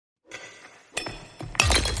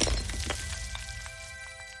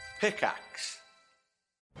Pickaxe.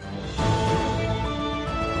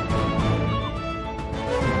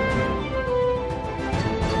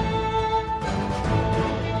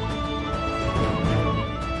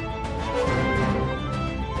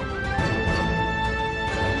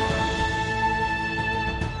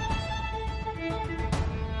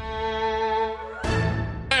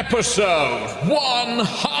 Episode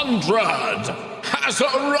 100 has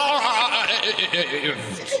arrived!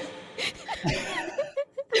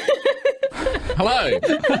 Hello,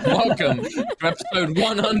 welcome to episode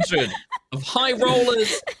 100 of High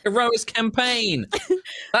Rollers Aerois campaign.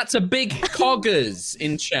 That's a big coggers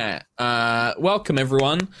in chat. Welcome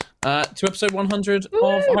everyone to episode 100 of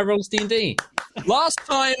High Rollers D&D. Last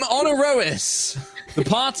time on Aerois, the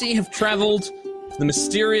party have travelled to the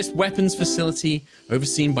mysterious weapons facility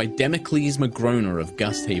overseen by Democles Magrona of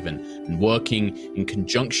Gusthaven and working in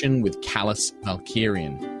conjunction with Callus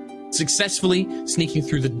Valkyrian. Successfully sneaking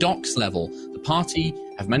through the docks level, the party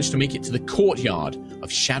have managed to make it to the courtyard of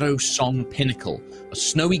Shadow Song Pinnacle, a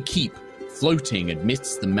snowy keep floating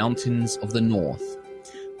amidst the mountains of the north.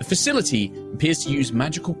 The facility appears to use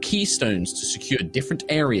magical keystones to secure different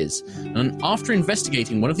areas, and after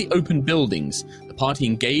investigating one of the open buildings, the party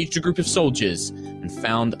engaged a group of soldiers and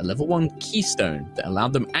found a level 1 keystone that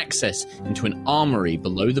allowed them access into an armory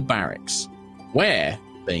below the barracks, where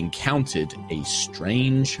they encountered a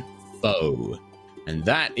strange foe. And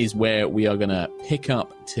that is where we are going to pick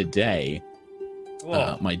up today,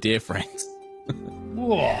 my dear friends.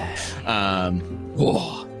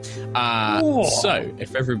 So,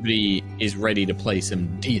 if everybody is ready to play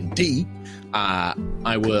some D&D,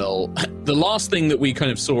 I will... The last thing that we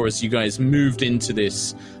kind of saw as you guys moved into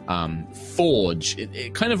this forge,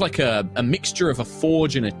 it kind of like a mixture of a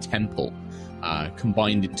forge and a temple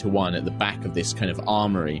combined into one at the back of this kind of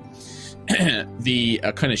armory. The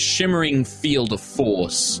kind of shimmering field of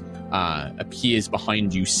force appears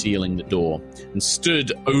behind you, sealing the door, and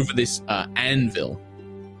stood over this anvil.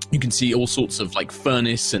 You can see all sorts of like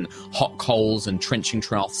furnace and hot coals and trenching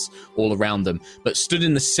troughs all around them, but stood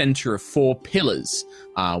in the center of 4 pillars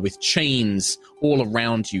with chains all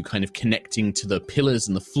around you, kind of connecting to the pillars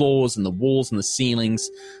and the floors and the walls and the ceilings.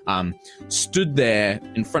 Stood there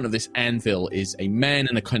in front of this anvil is a man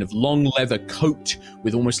in a kind of long leather coat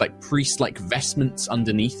with almost like priest-like vestments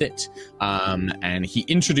underneath it. And he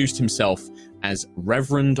introduced himself as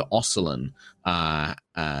Reverend Osselin,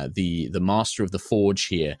 the master of the forge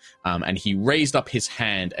here, and he raised up his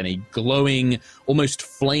hand, and a glowing, almost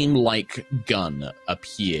flame-like gun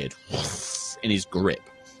appeared in his grip,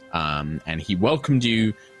 and he welcomed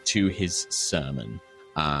you to his sermon,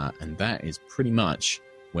 and that is pretty much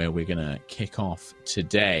where we're gonna kick off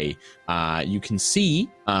today. You can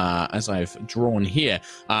see, as I've drawn here,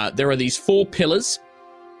 there are these 4 pillars,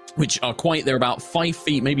 which are they're about 5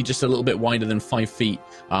 feet, maybe just a little bit wider than 5 feet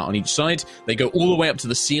on each side. They go all the way up to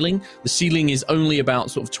the ceiling. The ceiling is only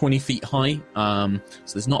about sort of 20 feet high, so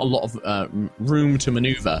there's not a lot of room to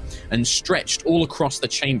maneuver. And stretched all across the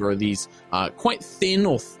chamber are these quite thin,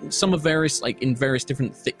 or some of various, like in various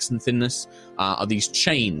different thicks and thinness, are these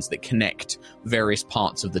chains that connect various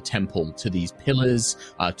parts of the temple to these pillars,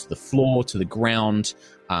 to the floor, to the ground.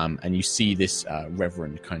 And you see this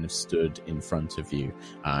reverend kind of stood in front of you,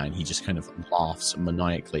 and he just kind of laughs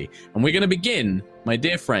maniacally. And we're going to begin, my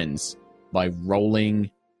dear friends, by rolling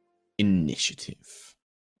initiative.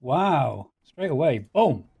 Wow. Straight away.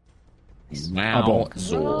 Boom. Wow,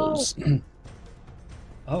 Zords.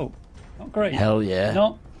 Oh, not great. Hell yeah.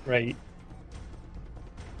 Not great.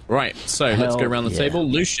 Right, so let's go around the table.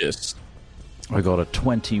 Lucius. I got a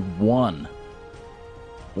 21.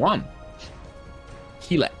 1.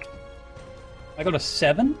 Helek. I got a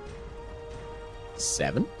 7.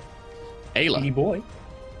 7. Ayla. Hey boy.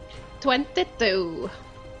 22.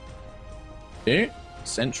 2.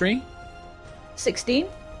 Sentry. 16.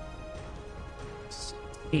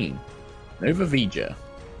 16. Nova Vija.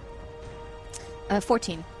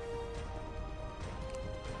 14.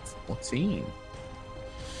 14.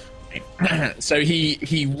 So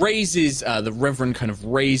he raises, the Reverend kind of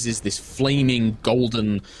raises this flaming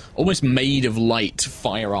golden, almost made of light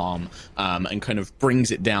firearm, and kind of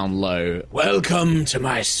brings it down low. Welcome to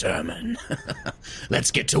my sermon.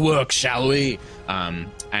 Let's get to work, shall we? And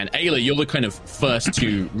Ayla, you're the kind of first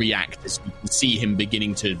to react as you can see him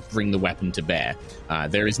beginning to bring the weapon to bear.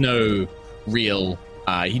 There is no real,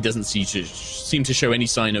 he doesn't seem to show any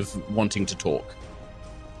sign of wanting to talk.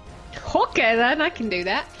 Okay, then I can do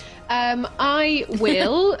that. I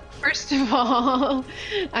will, first of all,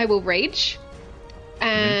 I will rage,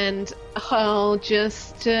 and I'll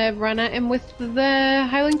just run at him with the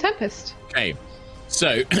Howling Tempest. Okay,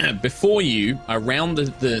 So, before you, around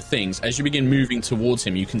the things, as you begin moving towards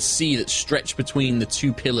him, you can see that stretched between the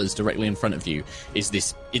two pillars directly in front of you is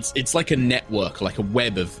this. It's like a network, like a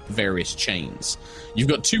web of various chains. You've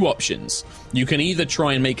got two options. You can either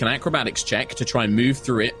try and make an acrobatics check to try and move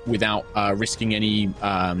through it without risking any,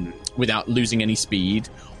 without losing any speed,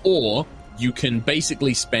 or you can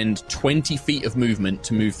basically spend 20 feet of movement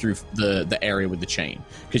to move through the area with the chain,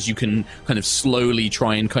 because you can kind of slowly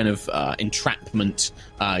try and kind of entrapment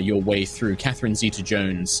your way through, Catherine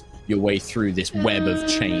Zeta-Jones, your way through this web of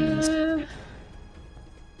chains.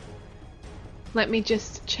 Let me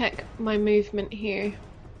just check my movement here.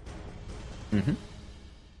 Mm-hmm.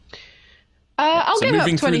 I'll So give up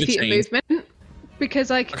moving 20 through the feet of chains. movement,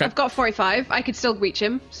 because I've got 45. I could still reach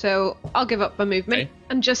him, so I'll give up my movement Okay.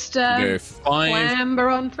 and just Go 5, clamber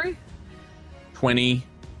on through. 20,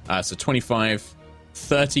 so 25,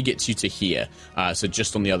 30 gets you to here, so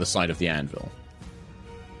just on the other side of the anvil.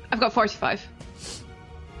 I've got 45.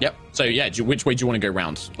 Yep. So yeah, which way do you want to go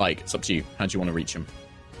round? Like, it's up to you. How do you want to reach him?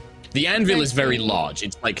 The anvil is very large.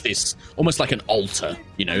 It's like this, almost like an altar,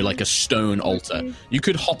 you know, like a stone altar. You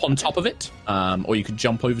could hop on top of it, or you could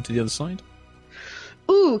jump over to the other side.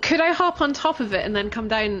 Ooh, could I hop on top of it and then come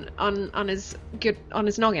down on his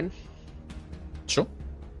noggin? Sure.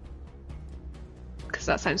 Because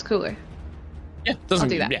that sounds cooler. Yeah, doesn't. I'll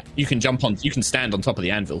do that. Yeah, you can jump on. You can stand on top of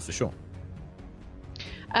the anvil for sure.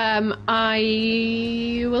 I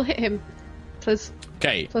will hit him, please.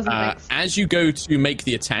 Okay. Pleasant thanks. As you go to make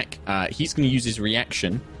the attack, he's going to use his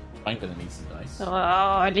reaction. I'm going to need some dice.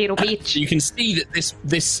 Oh, little bitch. You can see that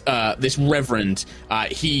this reverend,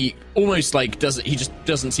 he almost like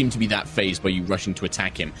doesn't seem to be that phased by you rushing to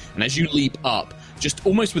attack him. And as you leap up, just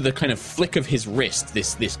almost with a kind of flick of his wrist,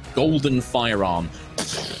 this golden firearm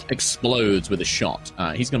explodes with a shot.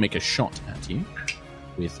 He's going to make a shot at you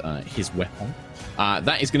with his weapon.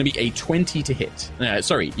 That is going to be a 20 to hit. 20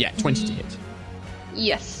 to hit.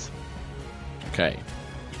 Yes. Okay.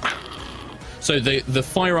 So the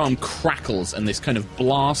firearm crackles and this kind of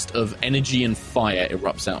blast of energy and fire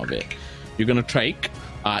erupts out of it. You're going to take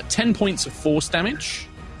 10 points of force damage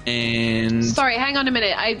and... Sorry, hang on a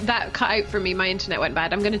minute. That cut out for me. My internet went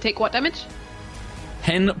bad. I'm going to take what damage?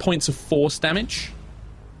 10 points of force damage.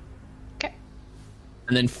 Okay.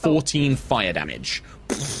 And then 14 fire damage.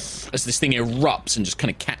 As this thing erupts and just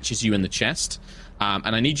kind of catches you in the chest.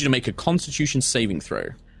 And I need you to make a Constitution saving throw.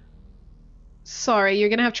 Sorry, you're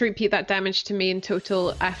going to have to repeat that damage to me in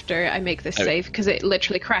total after I make this save, because it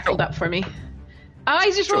literally crackled up for me. Oh,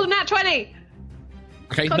 I just rolled a nat 20!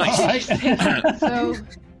 Okay, nice. So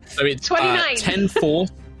it's 29. 10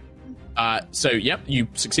 force. Yep, you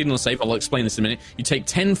succeed on the save. I'll explain this in a minute. You take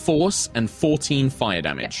 10 force and 14 fire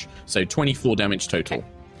damage. Okay. So 24 damage total.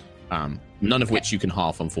 Okay. None of which you can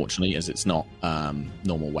half, unfortunately, as it's not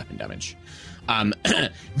normal weapon damage.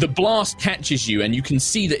 The blast catches you, and you can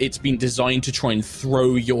see that it's been designed to try and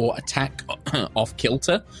throw your attack off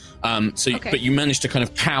kilter. But you manage to kind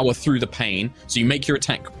of power through the pain, so you make your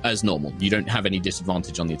attack as normal. You don't have any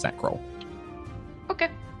disadvantage on the attack roll. Okay.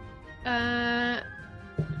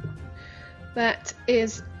 That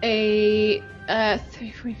is a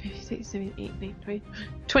 3, 4, 5, 6, 7, 8, 9, 20,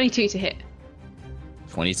 22 to hit.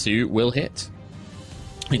 22 will hit.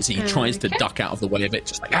 And so he tries to duck out of the way of it,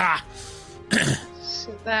 just like, ah!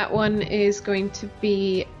 So that one is going to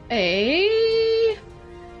be a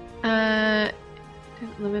 11,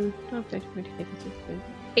 12, 13, 14, 15, 16, 17,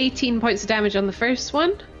 18 points of damage on the first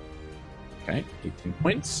one. Okay, 18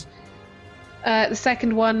 points. The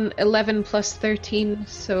second one, 11 plus 13,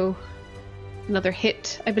 so another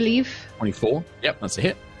hit, I believe. 24. Yep, that's a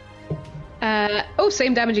hit.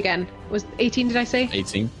 Same damage again. Was 18, did I say?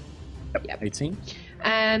 18. Yep. 18.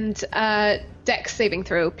 And Dex saving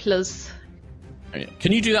throw, plus... Okay.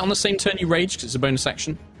 Can you do that on the same turn you rage, because it's a bonus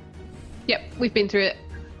action? Yep, we've been through it.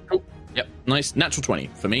 Cool. Yep, nice. Natural 20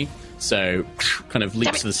 for me. So, kind of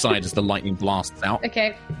leaps to the side as the lightning blasts out.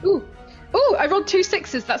 Okay. Ooh, I rolled 2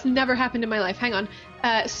 6s. That's never happened in my life. Hang on.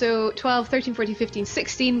 So 12, 13, 14, 15,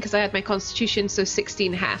 16, because I had my constitution, so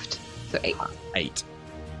 16 halved. So 8. 8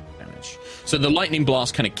 damage. So the lightning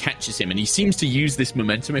blast kind of catches him, and he seems to use this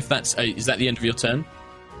momentum. If that's... is that the end of your turn?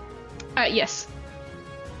 Yes.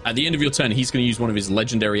 At the end of your turn, he's going to use one of his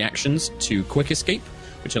legendary actions to quick escape,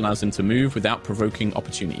 which allows him to move without provoking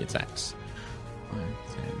opportunity attacks. 5,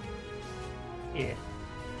 10. Yeah.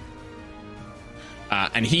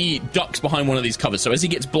 And he ducks behind one of these covers. So as he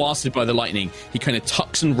gets blasted by the lightning, he kind of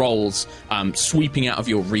tucks and rolls, sweeping out of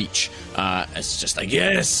your reach. It's just like,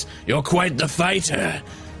 yes, you're quite the fighter.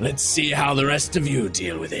 Let's see how the rest of you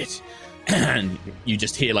deal with it. And you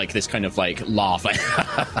just hear like this kind of like laugh.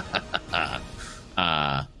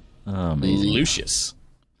 Amazing. Lucius.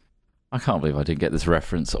 I can't believe I didn't get this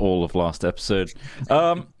reference all of last episode.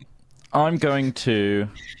 I'm going to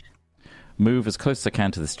move as close as I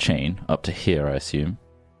can to this chain, up to here, I assume.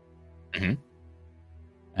 Mm-hmm.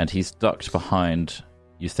 And he's ducked behind.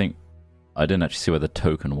 You think... I didn't actually see where the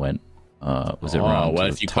token went. Was it around? Well,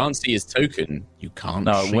 if you can't see his token, you can't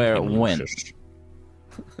see where him, it went. Lucius.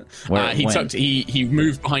 Where He it went. tucked. He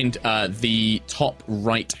moved behind the top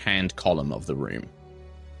right-hand column of the room.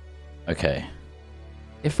 Okay.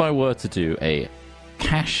 If I were to do a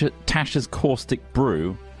Tasha's Caustic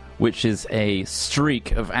Brew, which is a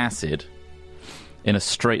streak of acid in a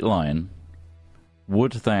straight line,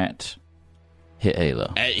 would that hit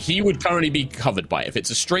Ayla? He would currently be covered by it. If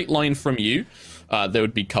it's a straight line from you, there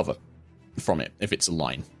would be cover from it if it's a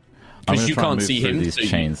line. I'm Because going to you try and can't move see through him. these So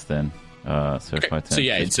chains then. So if I so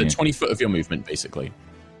yeah, it's a 20 foot of your movement, basically.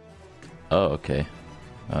 Oh, okay.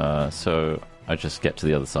 So I just get to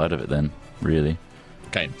the other side of it then, really.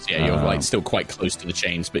 Okay, so yeah, you're like still quite close to the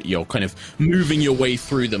chains, but you're kind of moving your way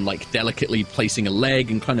through them, like delicately placing a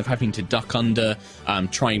leg and kind of having to duck under,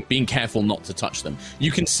 being careful not to touch them.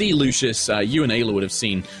 You can see, Lucius, you and Ayla would have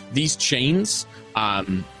seen these chains.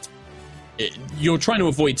 You're trying to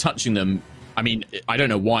avoid touching them. I mean, I don't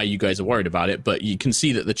know why you guys are worried about it, but you can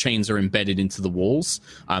see that the chains are embedded into the walls.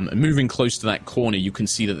 And moving close to that corner, you can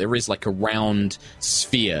see that there is like a round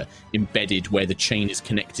sphere embedded where the chain is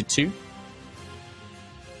connected to.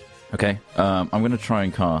 Okay, I'm going to try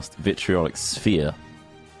and cast Vitriolic Sphere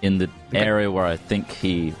in the area where I think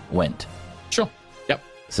he went. Sure. Yep.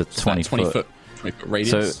 It's a 20 foot. 20 foot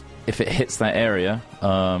radius. So if it hits that area,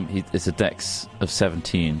 it's a dex of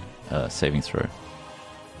 17 saving throw.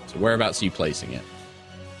 So whereabouts are you placing it?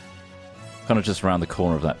 Kind of just around the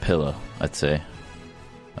corner of that pillar, I'd say.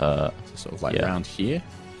 So sort of like Yeah. around here?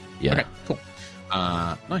 Yeah. Okay, cool.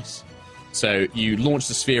 Nice. So you launch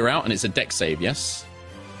the sphere out, and it's a dex save, yes?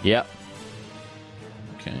 Yep.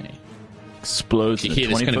 Okay. Explodes You in hear a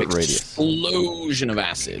this 20 kind of foot radius. explosion of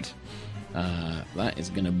acid. That is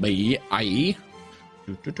going to be a...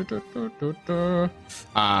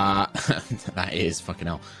 that is fucking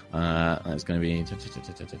hell. That's going to be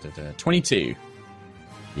 22.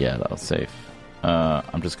 Yeah, that'll save.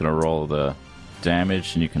 I'm just going to roll the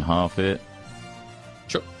damage, and you can half it.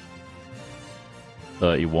 Sure.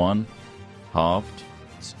 31 halved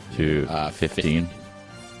to 15.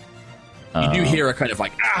 You do hear a kind of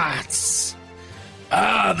like,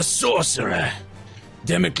 the sorcerer.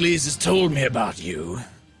 Democles has told me about you.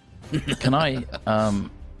 Can I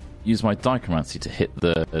use my dichromancy to hit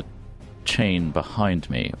the chain behind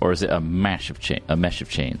me, or is it a mesh of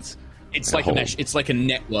chains? It's like a mesh. It's like a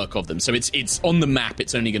network of them. So it's on the map.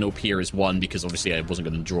 It's only going to appear as one because obviously I wasn't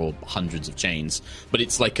going to draw hundreds of chains. But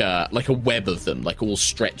it's like a web of them, like all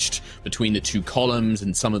stretched between the two columns,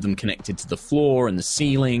 and some of them connected to the floor and the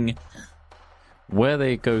ceiling. Where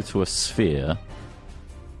they go to a sphere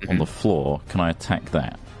on the floor, can I attack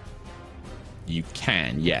that? You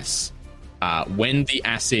can, yes. When the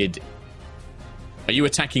acid... Are you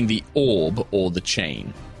attacking the orb or the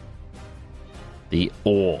chain? The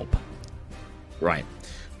orb. Right.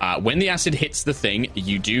 When the acid hits the thing,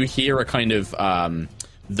 you do hear a kind of...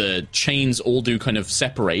 the chains all do kind of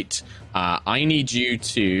separate. I need you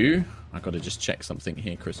to... I've got to just check something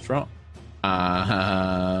here, Chris Trott.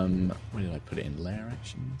 Where did I put it in? Lair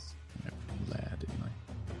actions? No, lair, didn't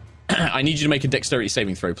I? I need you to make a dexterity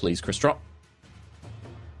saving throw, please, Chris Trott.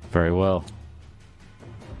 Very well.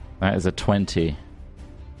 That is a 20.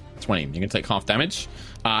 20. You're going to take half damage.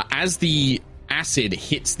 As the acid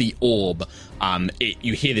hits the orb,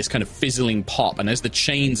 you hear this kind of fizzling pop, and as the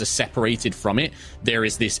chains are separated from it, there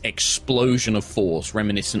is this explosion of force,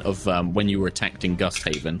 reminiscent of when you were attacked in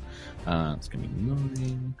Gusthaven. It's going to be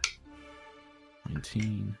 9,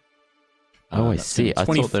 19. I see. I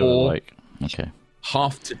thought they were like... Okay.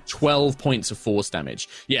 Half to 12 points of force damage.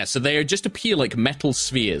 Yeah, so they just appear like metal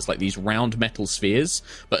spheres, like these round metal spheres.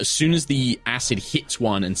 But as soon as the acid hits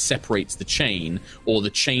one and separates the chain, or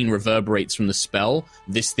the chain reverberates from the spell,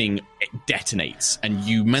 this thing detonates, and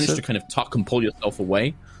you manage to kind of tuck and pull yourself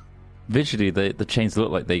away. Visually, the chains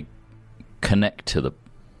look like they connect to the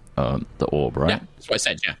orb, right? Yeah, that's what I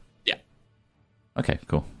said. Yeah. Okay,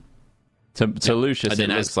 cool. So Lucius, it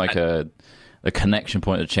looks like a connection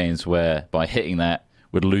point of chains where by hitting that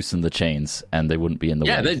would loosen the chains and they wouldn't be in the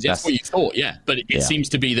way. Yeah, that's what you thought, yeah. But it seems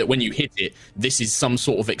to be that when you hit it, this is some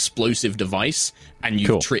sort of explosive device, and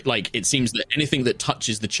you it seems that anything that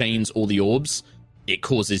touches the chains or the orbs, it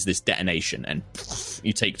causes this detonation, and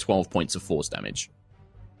you take 12 points of force damage.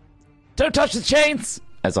 Don't touch the chains!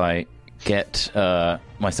 As I get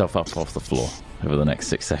myself up off the floor. over the next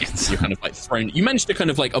 6 seconds. You're kind of like thrown. You managed to kind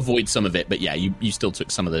of like avoid some of it, but yeah, you still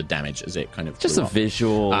took some of the damage as it kind of Just flew a off.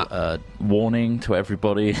 visual warning to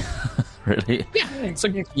everybody. Really? Yeah. So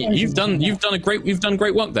yeah, you've done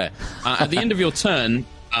great work there. At the end of your turn,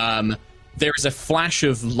 there is a flash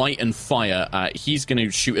of light and fire. He's going to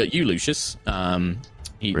shoot at you, Lucius.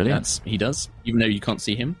 Brilliant. He does, even though you can't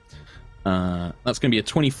see him. That's going to be a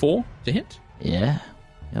 24 to hit. Yeah,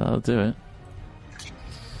 that'll do it.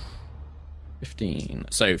 15.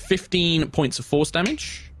 So 15 points of force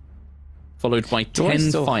damage, followed by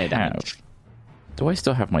 10 fire damage. Do I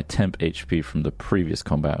still have my temp HP from the previous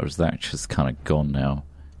combat, or is that just kind of gone now?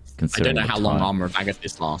 I don't know how long Armor of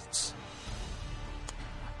Agathis lasts.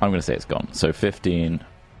 I'm going to say it's gone. So 15.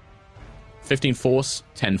 15 force,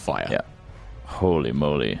 10 fire. Yeah. Holy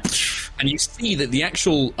moly. And you see that the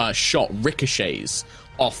actual shot ricochets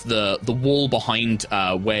off the wall behind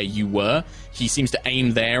where you were. He seems to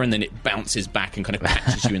aim there, and then it bounces back and kind of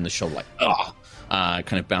catches you in the shoulder, like, ugh.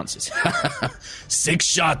 Kind of bounces. 6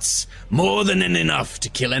 shots, more than enough to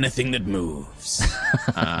kill anything that moves.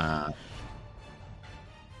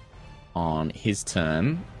 On his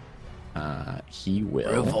turn, he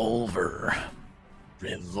will... Revolver.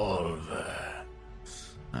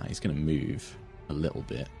 He's going to move a little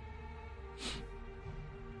bit.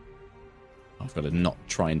 I've got to not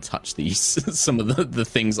try and touch these some of the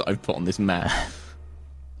things that I've put on this map.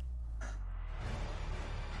 I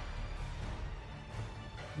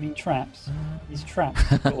mean, traps. These traps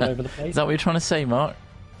all over the place. Is that what you're trying to say, Mark?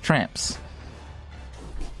 Traps.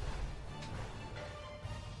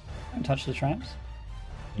 Don't touch the traps.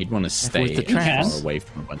 You'd want to stay the far traps. away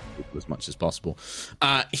from a bunch of people as much as possible.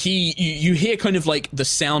 You hear kind of like the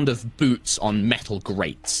sound of boots on metal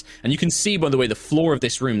grates, and you can see, by the way, the floor of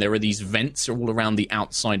this room. There are these vents all around the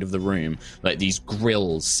outside of the room, like these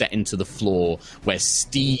grills set into the floor where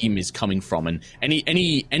steam is coming from. And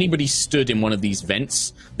anybody stood in one of these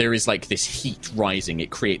vents, there is like this heat rising. It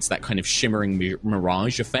creates that kind of shimmering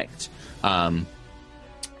mirage effect. And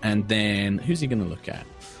then who's he going to look at?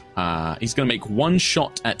 He's going to make one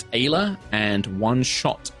shot at Ayla and one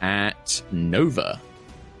shot at Nova.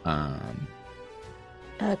 Can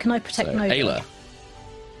I protect Nova?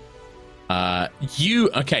 Ayla.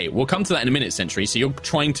 Okay, we'll come to that in a minute, Sentry. So you're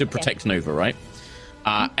trying to protect Nova, right?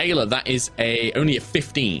 Ayla, that is only a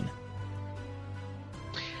 15.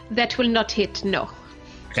 That will not hit, no.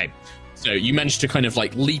 Okay. So you managed to kind of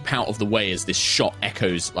like leap out of the way as this shot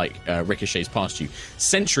echoes, like ricochets past you.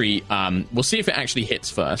 Sentry, we'll see if it actually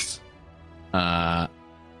hits first. That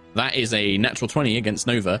is a natural 20 against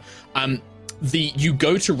Nova. You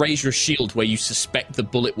go to raise your shield where you suspect the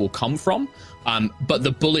bullet will come from, but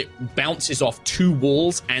the bullet bounces off 2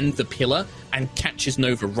 walls and the pillar and catches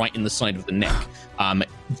Nova right in the side of the neck.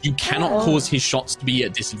 You cannot cause his shots to be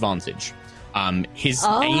at disadvantage. His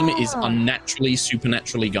aim is unnaturally,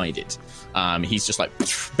 supernaturally guided. He's just like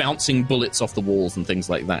bouncing bullets off the walls and things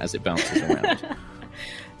like that as it bounces around.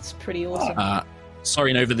 It's pretty awesome.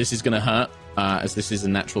 Sorry, Nova, this is going to hurt, as this is a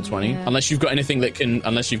natural 20. Yeah. Unless you've got anything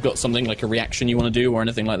unless you've got something like a reaction you want to do or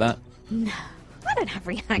anything like that. No, I don't have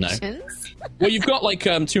reactions. No. Well, you've got like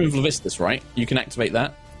Tomb of Levistus, right? You can activate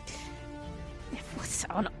that.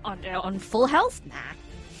 On full health? Nah.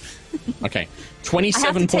 Okay,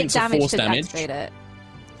 27 points of force damage. It.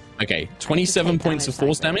 Okay, 27 points of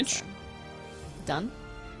force damage. Done.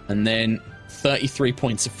 And then 33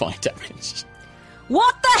 points of fire damage.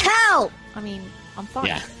 What the hell? I mean, I'm fine.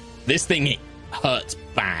 Yeah, this thing hurts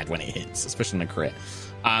bad when it hits, especially on a crit.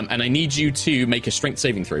 And I need you to make a strength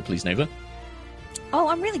saving throw, please, Nova. Oh,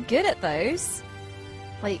 I'm really good at those.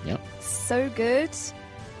 Like, so good.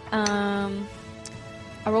 I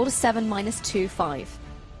rolled a 7 minus 2, 5.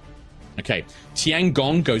 Okay,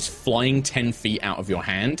 Tiangong goes flying 10 feet out of your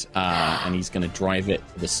hand, and he's going to drive it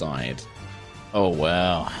to the side. Oh,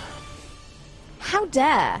 wow. How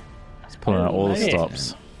dare? He's pulling out all the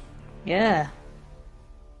stops. Yeah.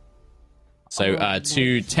 So,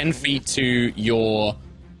 to 10 feet to your,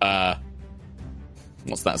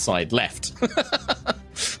 what's that side? Left.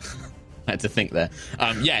 I had to think there.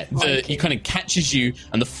 He kind of catches you,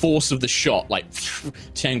 and the force of the shot, like,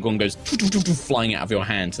 Tiangong goes flying out of your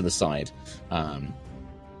hand to the side.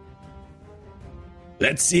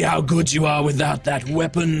 Let's see how good you are without that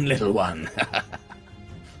weapon, little one.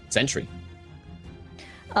 Sentry.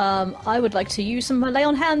 I would like to use some of my lay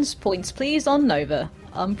on hands points, please, on Nova.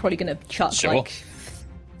 I'm probably going to chuck like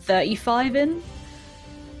 35 in.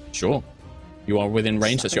 Sure. You are within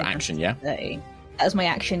range. That's your action, yeah? 30. That's my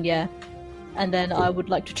action, yeah. And then I would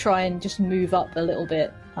like to try and just move up a little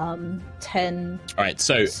bit. 10. All right,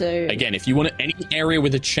 so again, if you want any area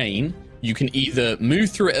with a chain, you can either move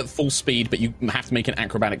through it at full speed, but you have to make an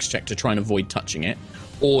acrobatics check to try and avoid touching it,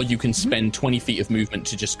 or you can spend 20 feet of movement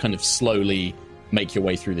to just kind of slowly make your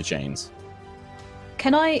way through the chains.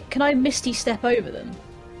 Can I misty step over them?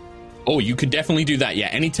 Oh, you could definitely do that. Yeah,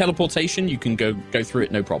 any teleportation, you can go through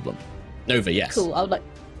it, no problem. Nova, yes. Cool. I would like.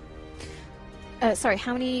 Sorry,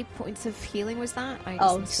 how many points of healing was that?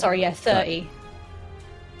 Oh, sorry. Yeah, 30.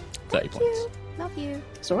 30 points. Love you.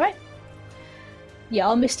 It's all right. Yeah,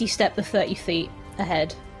 I'll misty step the 30 feet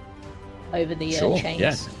ahead over the chains.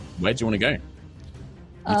 Yeah. Where do you want to go?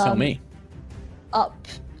 You tell me.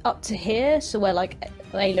 Up to here, so where like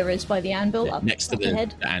Ayla is by the anvil. Yeah, next to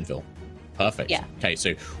the anvil. Perfect. Yeah. Okay,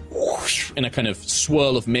 so whoosh, in a kind of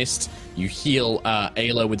swirl of mist, you heal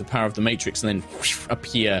Ayla with the power of the Matrix, and then whoosh,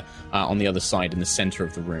 appear on the other side in the center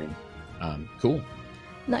of the room. Cool.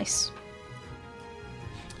 Nice.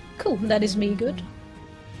 Cool. That is me. Good.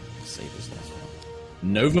 Save this last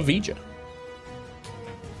one. Nova Vija.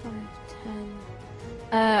 5,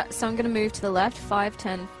 10. So I'm going to move to the left. 5,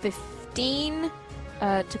 10, 15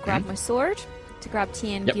 to grab my sword, to grab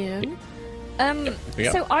Tien Gyun.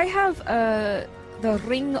 So I have the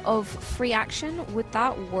Ring of Free Action. Would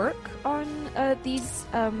that work on these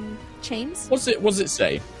chains? What does it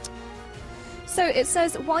say? So it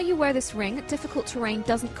says, while you wear this ring, difficult terrain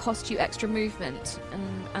doesn't cost you extra movement.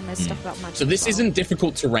 And there's stuff about magic. So this isn't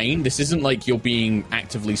difficult terrain. This isn't like you're being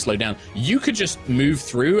actively slowed down. You could just move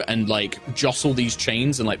through and like jostle these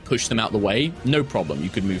chains and like push them out the way. No problem. You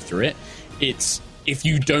could move through it. It's if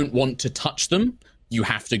you don't want to touch them, you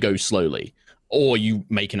have to go slowly. Or you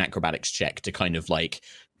make an acrobatics check to kind of like,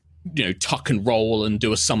 tuck and roll and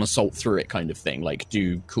do a somersault through it kind of thing. Like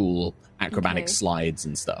do cool acrobatic slides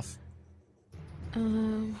and stuff. I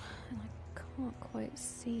can't quite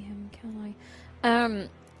see him, can I?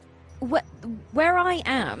 Where I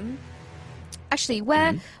am, actually,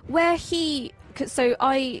 where he, so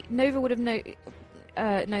Nova would have known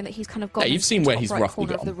that he's kind of gone. Yeah, you've seen where he's right roughly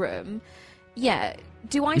corner gone. of the room. Yeah.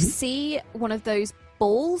 Do I see one of those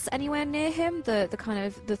balls anywhere near him? The kind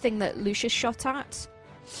of the thing that Lucius shot at.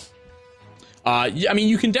 Yeah, I mean,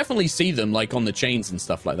 you can definitely see them like on the chains and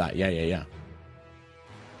stuff like that. Yeah.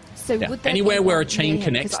 So would there anywhere be where a one chain near him?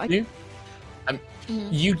 connects to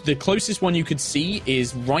you, the closest one you could see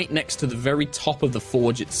is right next to the very top of the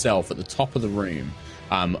forge itself, at the top of the room.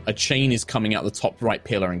 A chain is coming out the top right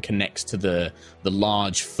pillar and connects to the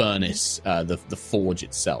large furnace, the forge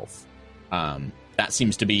itself. That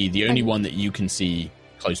seems to be the only one that you can see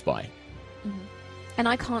close by. And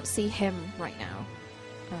I can't see him right now.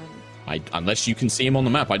 Unless you can see him on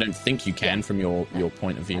the map. I don't think you can from your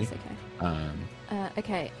point of view. That's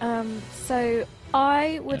okay. So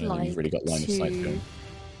I would like you've really got line of sight to him.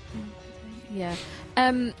 Yeah.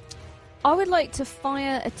 I would like to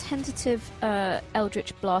fire a tentative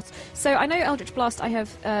Eldritch Blast. So I know Eldritch Blast, I have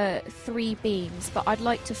 3 beams, but I'd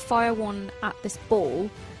like to fire one at this ball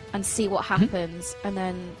and see what happens, and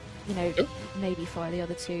then, maybe fire the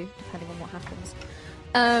other 2, depending on what happens.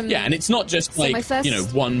 Yeah, and it's not just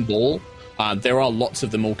one ball. There are lots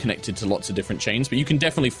of them all connected to lots of different chains, but you can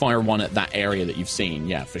definitely fire one at that area that you've seen.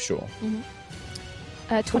 Yeah, for sure.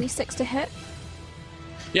 26 to hit.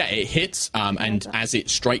 Yeah, it hits, and as it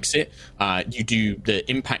strikes it, you do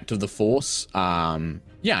the impact of the force.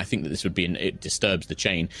 I think that this would be it disturbs the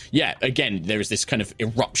chain. Yeah, again, there is this kind of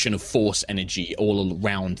eruption of force energy all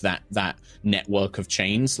around that network of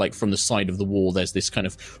chains. Like from the side of the wall, there's this kind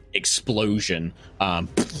of explosion. You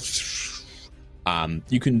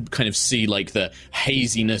can kind of see like the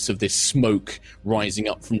haziness of this smoke rising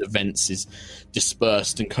up from the vents is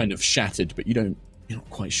dispersed and kind of shattered, but you're not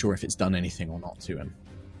quite sure if it's done anything or not to him.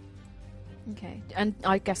 Okay, and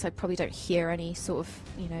I guess I probably don't hear any sort of,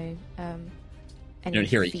 you don't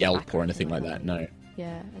hear a yelp or anything like that. No.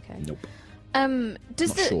 Yeah. Okay. Nope.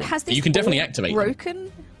 Has this? You can definitely activate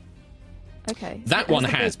broken? Okay. That one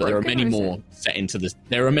has, but there are many more set into the.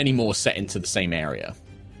 There are many more set into the same area.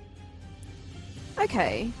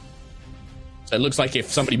 Okay. So it looks like if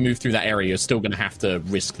somebody moved through that area, you're still going to have to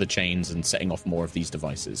risk the chains and setting off more of these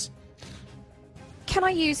devices. Can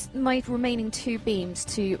I use my remaining 2 beams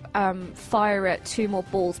to fire at 2 more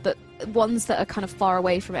balls, but ones that are kind of far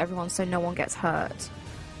away from everyone so no one gets hurt?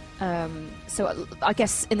 So I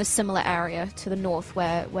guess in a similar area to the north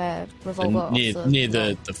where Revolver near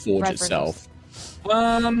the forge itself.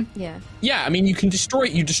 Yeah. I mean, you can destroy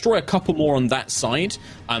a couple more on that side.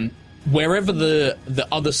 Wherever the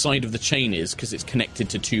other side of the chain is, because it's connected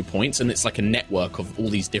to 2 points, and it's like a network of all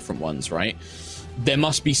these different ones, right? There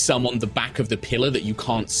must be some on the back of the pillar that you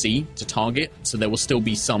can't see to target, so there will still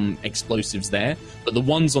be some explosives there. But the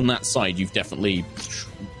ones on that side, you've definitely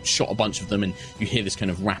shot a bunch of them, and you hear this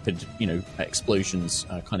kind of rapid, explosions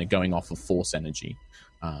kind of going off of force energy.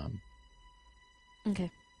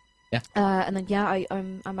 Okay. Yeah. And then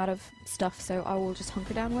I'm out of stuff, so I will just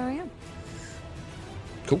hunker down where I am.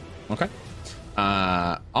 Cool. Okay.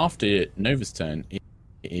 After Nova's turn, it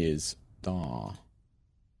is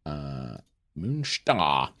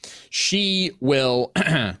Moonstar. She will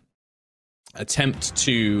attempt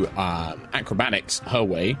to acrobatics her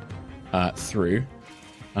way through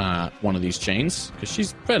one of these chains, because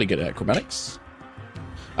she's fairly good at acrobatics.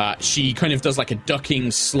 She kind of does like a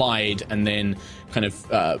ducking slide, and then kind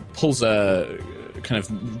of pulls a kind of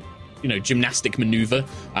gymnastic maneuver,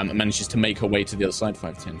 and manages to make her way to the other side.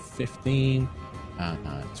 5, 10, 15,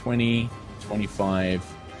 20, 25,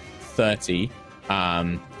 30.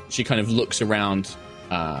 She kind of looks around.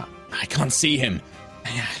 I can't see him.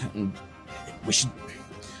 We should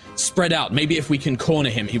spread out. Maybe if we can corner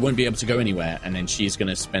him, he won't be able to go anywhere. And then she's going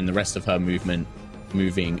to spend the rest of her movement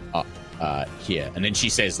moving up here. And then she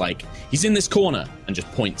says, like, he's in this corner, and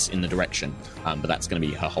just points in the direction. But that's going to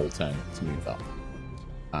be her whole turn to move up.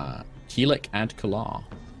 Keelik and Kalar.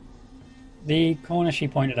 The corner she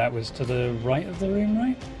pointed at was to the right of the room,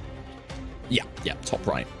 right? Yeah, top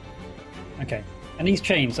right. Okay. And these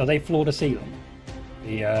chains, are they floor to ceiling?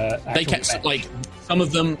 They kept like some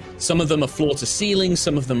of them are floor to ceiling,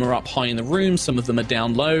 some of them are up high in the room, some of them are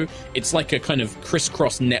down low. It's like a kind of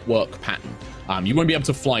crisscross network pattern. You won't be able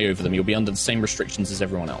to fly over them. You'll be under the same restrictions as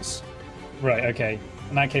everyone else. Right. Okay.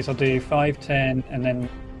 In that case, I'll do 5, 10, and then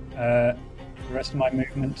the rest of my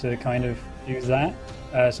movement to kind of do that.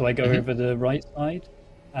 So I go over the right side.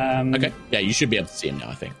 Okay. Yeah, you should be able to see him now,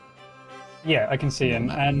 I think. Yeah, I can see him,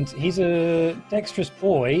 and he's a dexterous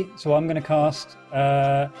boy, so I'm going to cast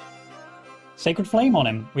Sacred Flame on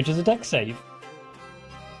him, which is a dex save.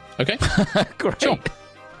 Okay. Great. Sure.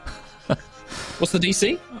 What's the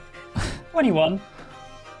DC? 21.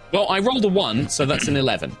 Well, I rolled a 1, so that's an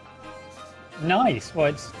 11. Nice. Well,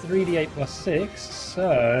 it's 3d8 plus 6,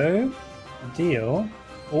 so deal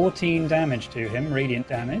 14 damage to him, radiant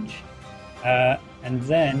damage, and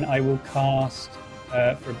then I will cast...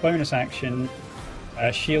 for a bonus action,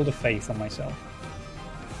 Shield of Faith on myself.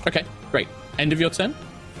 Okay, great. End of your turn?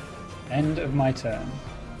 End of my turn.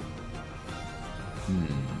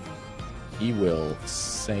 He will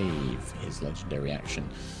save his legendary action.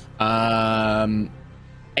 Ayla.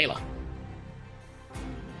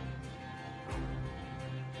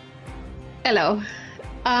 Hello.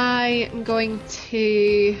 I am going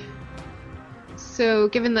to... So,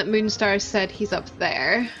 given that Moonstar said he's up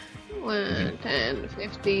there... 1, 10,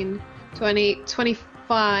 15, 20,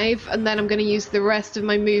 25, and then I'm going to use the rest of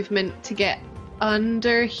my movement to get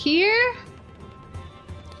under here.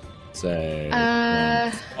 So,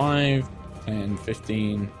 5, 10,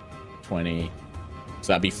 15, 20. So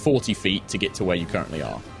that'd be 40 feet to get to where you currently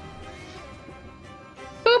are.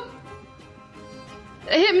 Boop!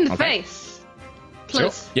 Hit him in the face.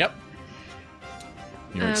 Plus. Sure. Yep.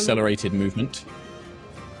 Your accelerated movement.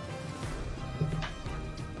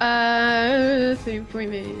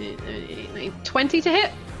 20 to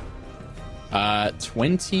hit?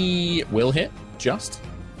 20 will hit, just.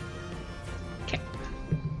 Okay.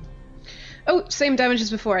 Oh, same damage as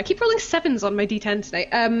before. I keep rolling 7s on my d10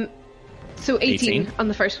 tonight. So 18 on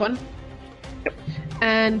the first one. Yep.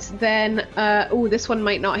 And then, this one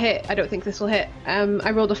might not hit. I don't think this will hit. I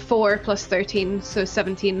rolled a 4 plus 13, so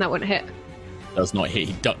 17. That won't hit. Does not hit.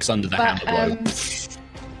 He ducks under the hammer blow.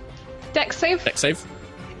 Dex save? Dex save.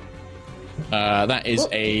 That is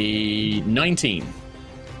a 19.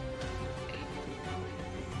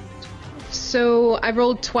 So I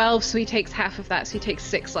rolled 12, so he takes half of that, so he takes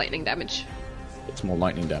 6 lightning damage. It's more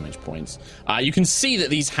lightning damage points. You can see that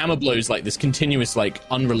these hammer blows, like this continuous, like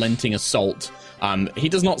unrelenting assault, he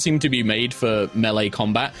does not seem to be made for melee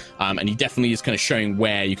combat, and he definitely is kind of showing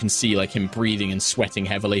wear. You can see like him breathing and sweating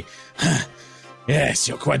heavily. Yes,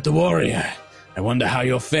 you're quite the warrior. I wonder how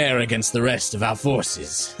you'll fare against the rest of our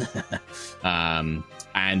forces.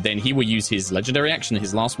 And then he will use his legendary action,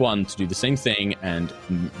 his last one, to do the same thing and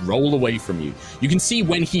roll away from you. You can see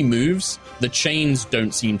when he moves, the chains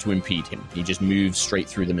don't seem to impede him. He just moves straight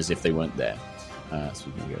through them as if they weren't there. So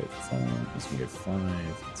we can go 5, he's going to go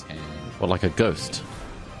 5, 10... Well, like a ghost.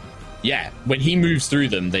 Yeah, when he moves through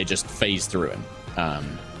them, they just phase through him.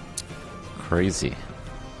 Crazy.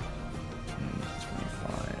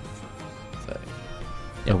 25,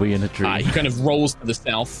 30. Are we in a dream? He kind of rolls to the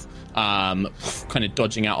south, kind of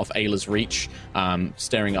dodging out of Ayla's reach,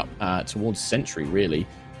 staring up towards Sentry, really.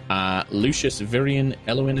 Lucius Virian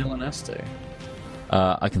Eloin Elanasto.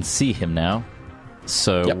 I can see him now.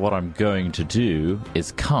 So what I'm going to do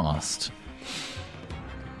is cast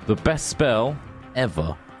the best spell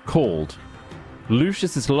ever, called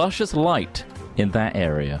Lucius's Luscious Light in that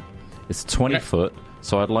area. It's 20 foot,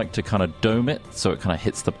 so I'd like to kind of dome it so it kind of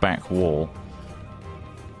hits the back wall.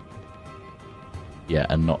 Yeah,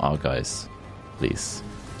 and not our guys, please.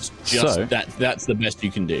 That's the best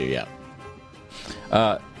you can do, yeah.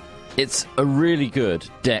 It's a really good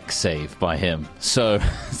deck save by him. So,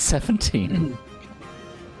 17.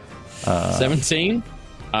 17?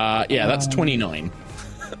 Yeah, that's 29.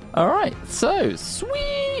 All right, so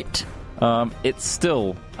sweet. It's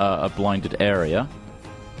still a blinded area,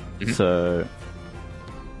 so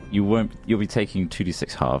you'll be taking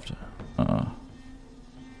 2d6 halved.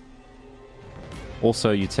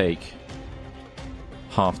 Also, you take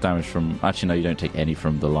half damage from. Actually, no, you don't take any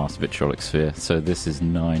from the last vitriolic sphere. So this is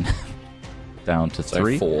 9 down to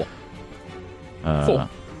 3. So 4. 4.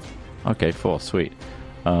 Okay, 4. Sweet.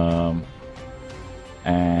 And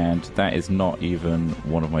that is not even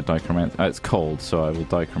one of my dichromancy. It's cold, so I will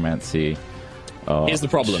dichromancy. Here's the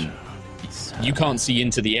problem. You can't see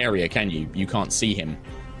into the area, can you? You can't see him.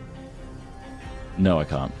 No, I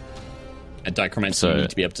can't. At dichromancy, you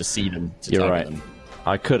need to be able to see them to you're target right. them.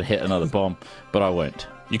 I could hit another bomb, but I won't.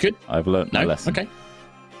 You could? I've learnt my lesson. Okay.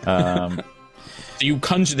 So you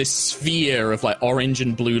conjure this sphere of like orange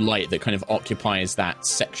and blue light that kind of occupies that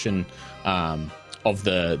section of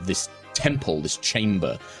this temple, this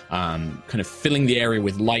chamber, kind of filling the area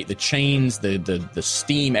with light. The chains, the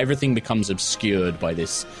steam, everything becomes obscured by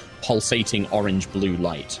this pulsating orange-blue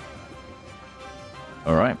light.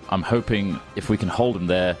 All right. I'm hoping if we can hold him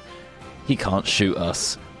there, he can't shoot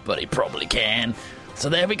us, but he probably can. So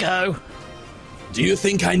there we go. Do you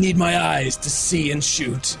think I need my eyes to see and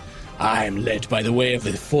shoot? I'm led by the way of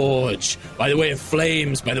the forge, by the way of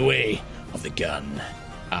flames, by the way of the gun.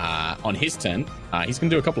 On his turn, he's going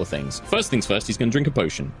to do a couple of things. First things first, he's going to drink a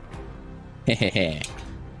potion. Hehehe.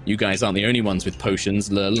 You guys aren't the only ones with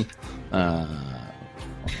potions, lol. A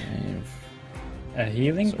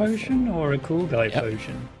healing potion or a cool guy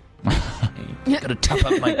potion? Gotta top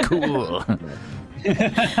up my cool.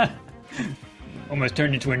 Almost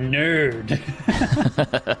turned into a nerd.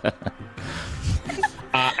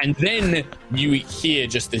 And then you hear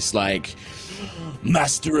just this like,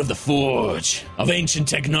 Master of the Forge, of ancient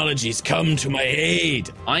technologies, come to my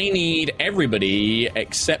aid. I need everybody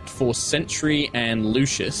except for Sentry and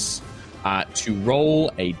Lucius to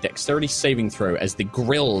roll a dexterity saving throw as the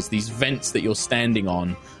grills, these vents that you're standing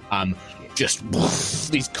on, just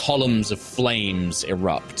these columns of flames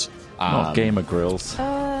erupt. Not gamer grills.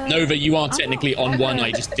 Nova, you are technically on one. I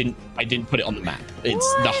didn't put it on the map.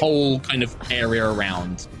 It's the whole kind of area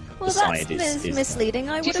around the side that's is misleading.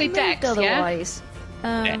 I would have moved Dex, otherwise.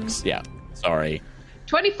 X, yeah. Sorry.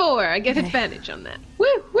 24. I get advantage on that. Woo,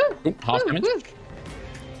 woo. Ooh, half woo, damage. woo.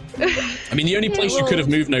 I mean, the only place you could have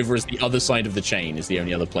moved over is the other side of the chain. Is the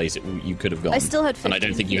only other place you could have gone. I still had 15 and I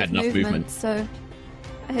don't think you had enough movement. So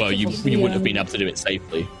Well, you wouldn't have been able to do it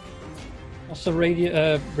safely. What's the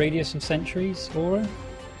radius of Sentry's aura?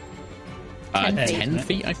 10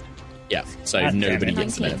 feet, I think. Yeah, so nobody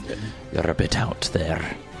gets the benefit. You're a bit out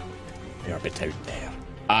there. You're a bit out there.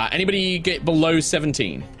 Anybody get below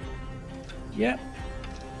 17? Yep.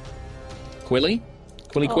 Quilly?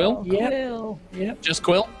 Quill? Yep. Just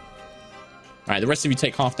Quill? Alright, the rest of you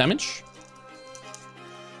take half damage.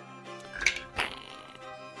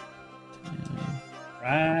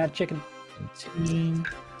 Fried chicken.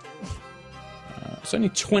 It's only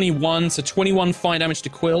 21, so 21 fire damage to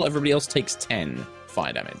Quill. Everybody else takes 10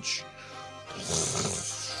 fire damage.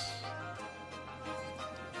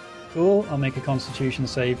 Cool. I'll make a Constitution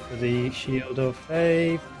save for the Shield of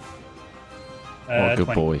Faith. Oh, good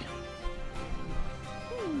 20. boy.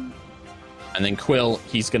 And then Quill,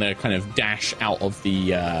 he's going to kind of dash out of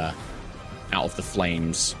the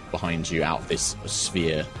flames behind you, out of this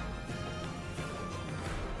sphere.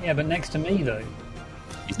 Yeah, but next to me, though.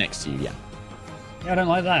 He's next to you, yeah. Yeah, I don't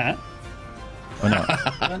like that. Why not?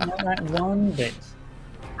 I don't like that one bit.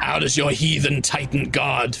 How does your heathen titan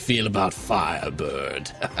god feel about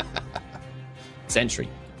Firebird? Sentry.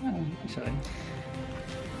 Oh, actually.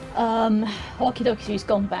 Okie dokie, he's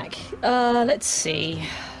gone back. Let's see.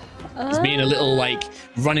 He's being a little, like,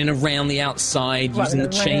 running around the outside, using the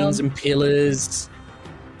chains and pillars.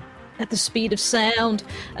 At the speed of sound.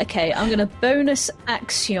 Okay, I'm going to bonus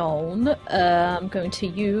action. I'm going to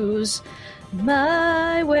use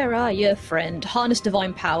my where are you friend? Harness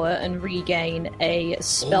divine power and regain a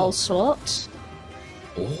spell slot.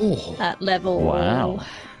 Oh, At level Wow.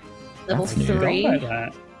 level That's new. 3. Don't like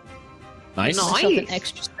that. nice. Myself an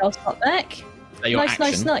extra spell slot back. They're your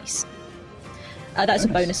Nice. That's a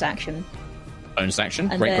bonus action. Bonus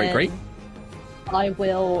action. And Great. then I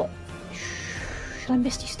will. Should I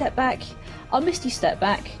Misty Step back? I'll Misty Step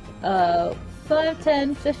back. 5,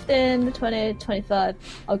 10, 15, 20, 25.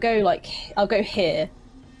 I'll go here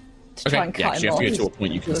to try and cut you him have off. to go to a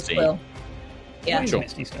point you can see. Yeah. What is Sure.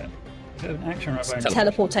 Misty Step? Is it an action or a bonus?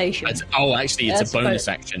 Teleportation. Actually, it's a bonus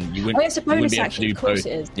action. You wouldn't. Oh, it's a you wouldn't bonus be able action. to do Of course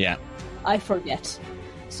both. it is. Yeah. I forget.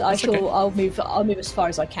 So That's okay. I'll move as far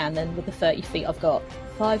as I can. Then with the 30 feet I've got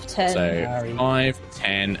 5, 10. So 5,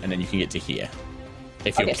 10, and then you can get to here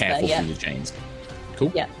if I'll you're get to there, careful yeah. through the chains.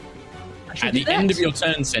 Cool. Yeah. I should At do the that. end of your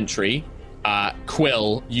turn, Sentry,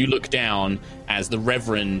 Quill, you look down as the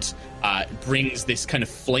Reverend brings this kind of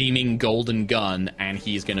flaming golden gun, and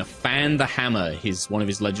he's going to fan the hammer, one of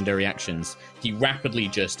his legendary actions. He rapidly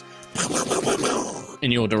just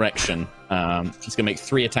in your direction. He's going to make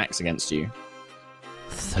 3 attacks against you.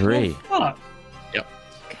 3. Fuck. Yep.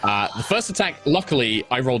 The first attack, luckily,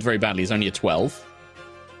 I rolled very badly. Is only a 12.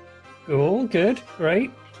 Cool, good,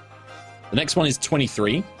 great. The next one is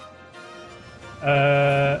 23.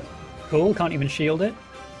 Cool, can't even shield it.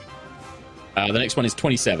 The next one is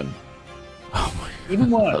 27.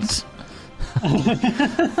 Even worse.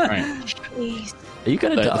 Right. Please. Are you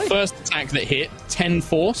going to So die? the first attack that hit, 10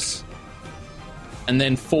 force, and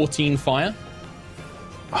then 14 fire.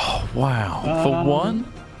 Oh, wow. For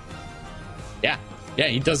one? Yeah,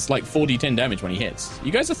 he does like 4d10 damage when he hits.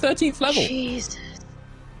 You guys are 13th level. Jesus.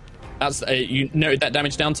 That's you noted that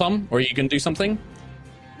damage down, Tom, or are you going to do something?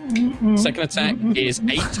 Second attack is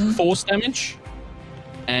 8 force damage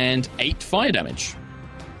and 8 fire damage.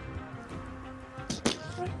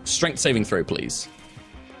 Strength saving throw, please.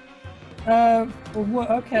 Okay.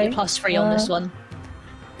 +3 on this one.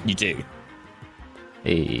 You do.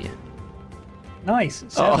 Hey. Nice.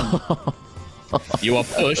 7. You are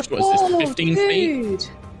pushed. What's this? 15 feet. Dude.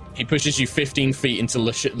 He pushes you 15 feet into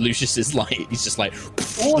Lucius's light. He's just like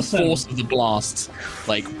the Awesome. force of the blast,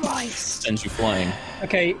 like Christ. sends you flying.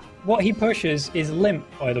 Okay, what he pushes is limp,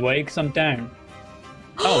 by the way, because I'm down.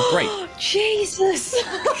 Oh, great! Jesus.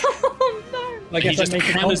 Oh, no. I He guess just I'm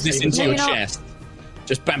making hammers this into No, your you're not. chest.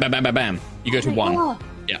 Just bam, bam, bam, bam, bam. You go to my 1. God.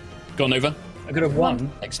 Yeah. Go on over. I could have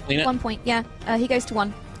won. Explain it. 1 point, yeah. He goes to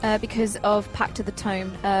 1 because of Pact of the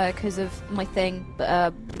Tome, because of my thing.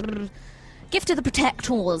 Gift of the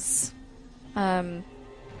Protectors. Yeah.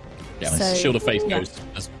 So- Shield of Faith Yeah.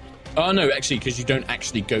 goes. Oh no, actually, because you don't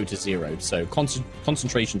actually go to 0. So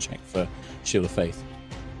concentration check for Shield of Faith.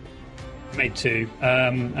 Made 2,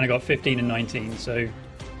 and I got 15 and 19, so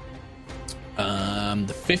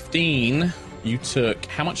The 15. You took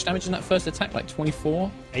how much damage in that first attack? Like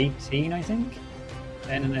 24. 18, I think.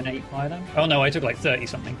 10 and then 8 fire damage. Oh no, I took like 30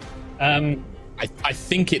 something. I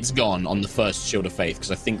think it's gone on the first Shield of Faith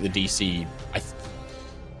because I think the DC.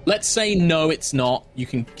 Let's say no, it's not. You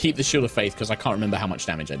can keep the Shield of Faith because I can't remember how much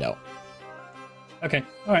damage I dealt. Okay,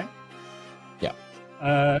 alright.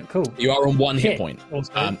 Yeah. Cool. You are on 1 hit Hit, point.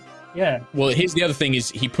 also. Yeah. Well, here's the other thing: is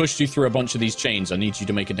he pushed you through a bunch of these chains. I need you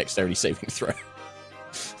to make a dexterity saving throw.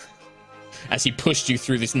 As he pushed you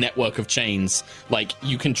through this network of chains, like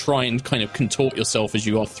you can try and kind of contort yourself as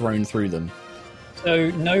you are thrown through them.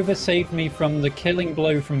 So Nova saved me from the killing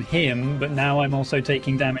blow from him, but now I'm also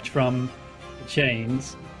taking damage from the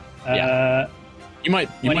chains. Yeah. You might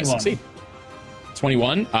 21. succeed.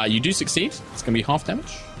 21. You do succeed. It's going to be half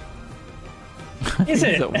damage. Is He's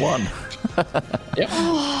it? at 1. Yep.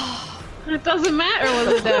 It doesn't matter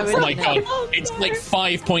what the damage. Oh my god. It's like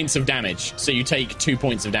 5 points of damage, so you take 2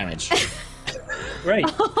 points of damage. Great.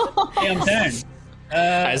 Hey, I'm down.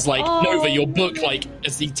 As like Nova, your book, like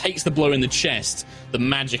as he takes the blow in the chest, the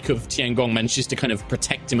magic of Tiangong manages to kind of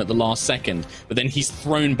protect him at the last second, but then he's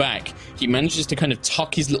thrown back. He manages to kind of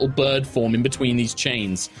tuck his little bird form in between these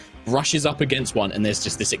chains, brushes up against one, and there's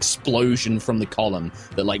just this explosion from the column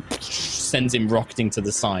that like sends him rocketing to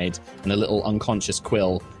the side, and a little unconscious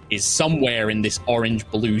Quill is somewhere in this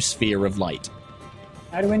orange-blue sphere of light.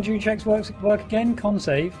 How do injury checks work again? Con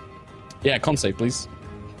save. Yeah, con save, please.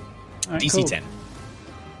 All right, DC cool. 10.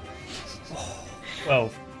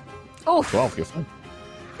 12. Oh, 12, you're fine.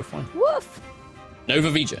 You're fine. woof.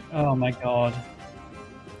 Nova Vija. Oh my god.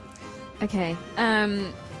 Okay,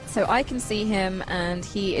 so I can see him and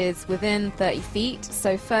he is within 30 feet.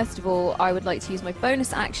 So first of all, I would like to use my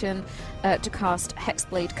bonus action to cast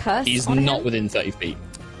Hexblade Curse He's on not him. within 30 feet.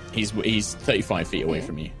 He's 35 feet away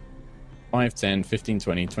from you. 5, 10, 15,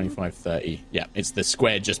 20, 25, 30. Yeah, it's the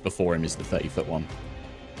square just before him is the 30-foot one.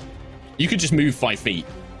 You could just move 5 feet.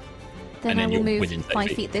 Then and then I will you're move within 30 5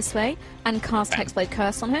 feet. feet this way and cast Bang. Hexblade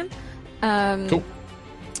Curse on him. Cool.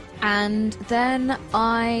 And then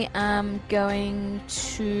I am going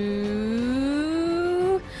to...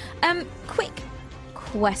 quick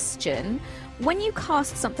question. when you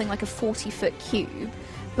cast something like a 40-foot cube,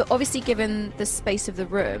 but obviously given the space of the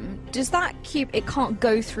room, does that cube, it can't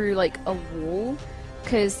go through like a wall?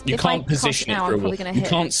 Because you can't position it through a wall. You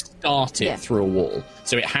can't start it through a wall.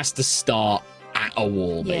 So it has to start at a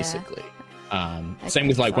wall, basically. Same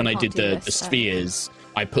with like when I did the spheres,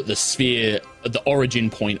 I put the sphere, the origin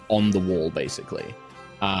point on the wall, basically.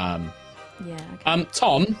 Tom,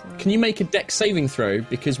 can you make a dex saving throw?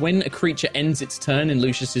 Because when a creature ends its turn in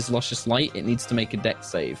Lucius's Luscious Light, it needs to make a dex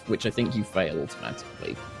save, which I think you fail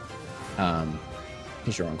automatically.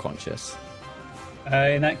 Because you're unconscious.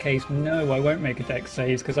 In that case, no, I won't make a dex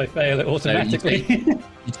save because I fail it automatically. So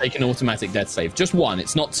you take an automatic death save. Just one.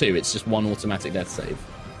 It's not two. It's just one automatic death save.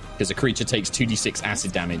 Because a creature takes 2d6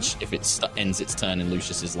 acid damage if it ends its turn in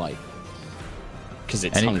Lucius's Light. Because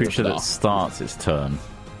it's any creature that starts its turn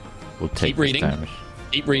will take damage.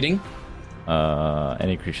 Keep reading.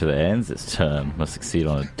 Any creature that ends its turn must succeed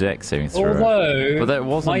on a dex saving throw. Although, but that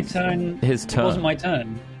wasn't my turn. His turn. It wasn't my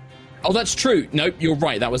turn. Oh, that's true. Nope, you're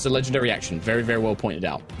right. That was a legendary action. Very, very well pointed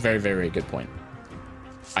out. Very, very good point.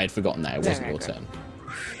 I had forgotten that. It wasn't your turn.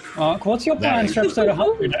 Mark, what's your plan for episode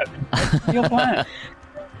 100? What's your plan?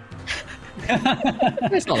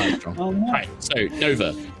 It's not that strong. Oh, no. Right, so,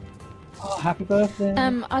 Nova. Oh, happy birthday.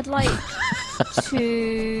 I'd like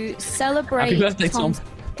to celebrate Tom's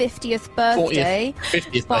 50th birthday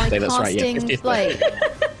 50th by birthday, that's right. Yeah, casting 50th Blight.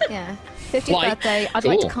 birthday. Yeah, 50th Blight. birthday. I'd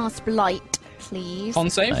like to cast Blight, please. Con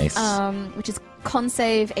save? Nice. Which is con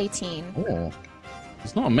save 18. Oh,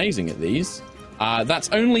 it's not amazing at these. That's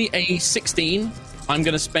only a 16. I'm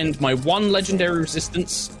going to spend my one legendary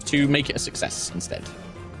resistance to make it a success instead.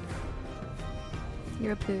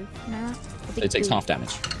 You're a poo. No, So it takes half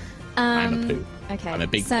damage. I'm a poo. Okay. I'm a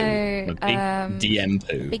big poo. I'm a big DM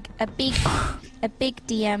poo. A big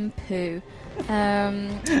DM poo.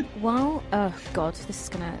 Well, oh god, this is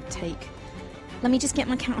gonna take. Let me just get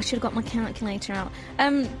my I should have got my calculator out.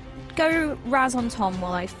 Go Raz on Tom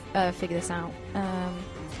while I figure this out.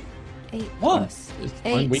 8 plus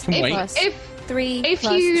 8. We can wait. Plus If 3 If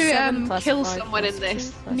plus you 7 plus kill 5 someone plus in this,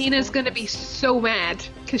 2 plus Nina's 4. going to be so mad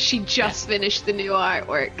because she just finished the new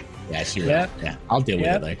artwork. Yeah, you're right. Yeah, I'll deal with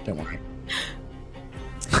it though. Don't worry.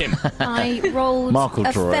 Kim. I rolled Mark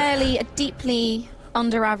will draw a deeply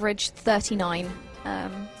under average 39.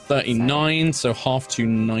 39, so half to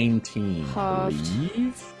 19, I Halved.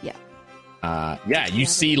 believe. Yeah. Yeah, you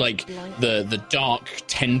see like the dark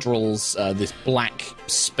tendrils, this black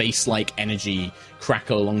space-like energy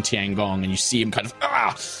crackle along Tiangong, and you see him kind of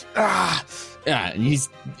yeah, and he's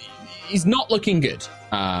not looking good.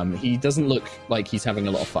 He doesn't look like he's having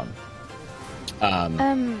a lot of fun.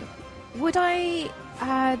 Would I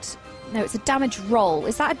add? No, it's a damage roll.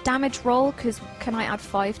 Is that a damage roll? Because can I add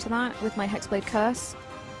 5 to that with my Hexblade Curse?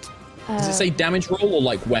 Does it say damage roll or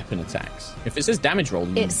like weapon attacks? If it says damage roll,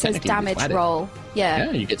 then it says damage roll. Yeah.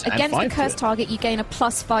 Yeah, you get to add Against 5 the cursed to it. target, you gain a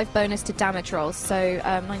 +5 bonus to damage rolls. So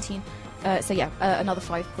 19. So yeah, another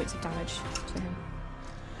 5 points of damage to him.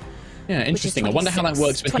 Yeah, interesting. I wonder how that 26,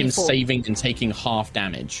 works with 24. him saving and taking half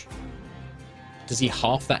damage. Does he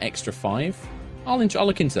half that extra 5? I'll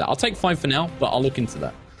look into that. I'll take 5 for now, but I'll look into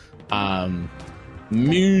that.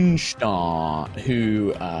 Moonstar,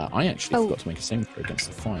 who I actually forgot to make a saving throw against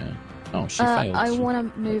the fire. Oh, she failed. I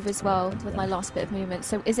want to move as well with my last bit of movement.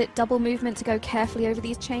 So is it double movement to go carefully over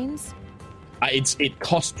these chains? It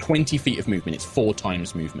costs 20 feet of movement. It's 4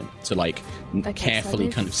 times movement to like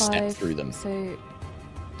carefully so kind of step 5, through them. So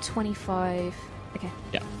 25. Okay.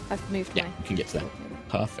 Yeah. I've moved. Yeah, my you can get to that. movement.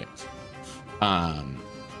 Perfect. Actually,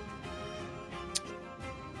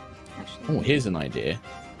 Oh, here's an idea.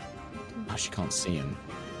 Oh, she can't see him.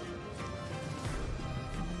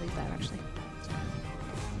 I'll move there actually.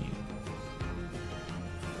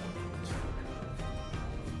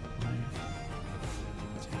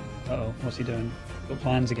 Uh-oh, what's he doing? Got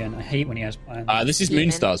plans again. I hate when he has plans. This is Demon.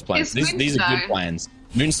 Moonstar's plans. It's These are good Moonstar. plans.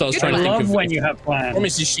 Moonstar's I trying to think love of. when you have plans.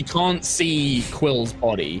 Promise is she can't see Quill's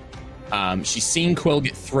body. She's seen Quill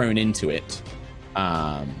get thrown into it.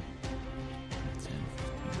 30.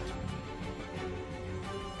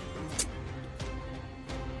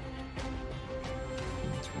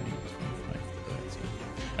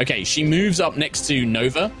 Okay, she moves up next to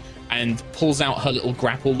Nova and pulls out her little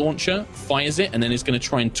grapple launcher, fires it, and then is going to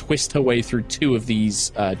try and twist her way through 2 of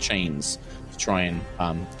these chains to try and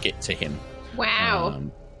get to him. Wow.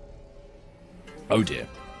 Oh dear.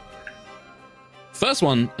 First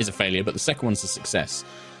one is a failure, but the second one's a success.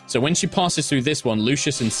 So when she passes through this one,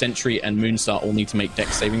 Lucius and Sentry and Moonstar all need to make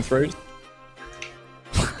dex saving throws.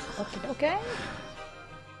 Okay.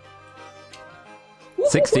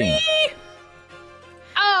 16.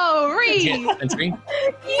 Oh, Reed! Yeah, Sentry.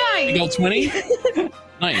 You got 20?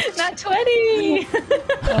 Nice. Nat 20!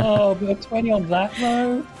 Oh, we got 20 on that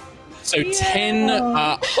row. So 10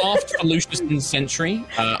 halved for Lucius and Sentry.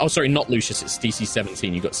 Sorry, not Lucius. It's DC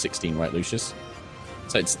 17. You got 16, right, Lucius?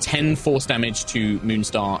 So it's 10 force damage to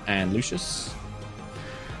Moonstar and Lucius.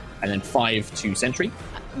 And then 5 to Sentry.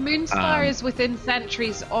 Moonstar is within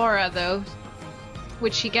Sentry's aura, though.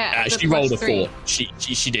 Would she get? She rolled a 3? 4. She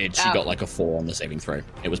did. She got like a 4 on the saving throw.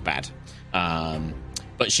 It was bad.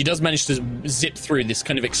 But she does manage to zip through this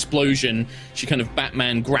kind of explosion. She kind of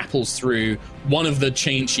Batman grapples through one of the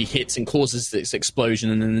chains she hits and causes this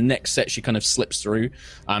explosion. And then the next set she kind of slips through.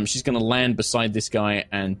 She's going to land beside this guy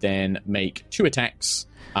and then make 2 attacks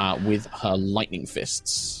with her lightning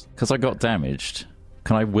fists. Because I got damaged,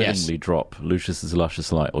 can I willingly drop Lucius's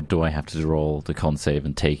Luscious Light, or do I have to roll the con save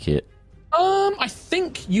and take it? I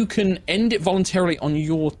think you can end it voluntarily on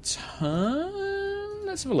your turn.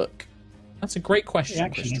 Let's have a look. That's a great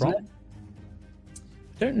question, Chris Drop.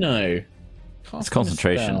 Don't know. It's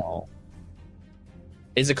concentration.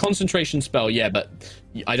 It's a concentration spell, yeah, but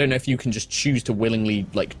I don't know if you can just choose to willingly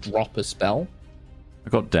like drop a spell. I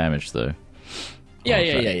got damage though.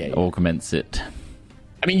 Yeah. Augments it.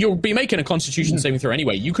 I mean, you'll be making a Constitution saving throw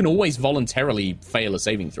anyway. You can always voluntarily fail a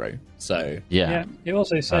saving throw. So yeah. It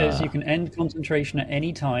also says you can end concentration at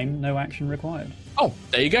any time, no action required. Oh,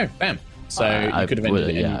 there you go. Bam. So you could have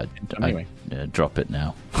ended it anyway. Drop it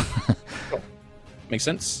now. Cool. Makes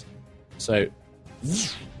sense. So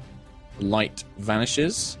light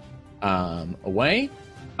vanishes away.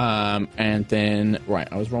 And then, right,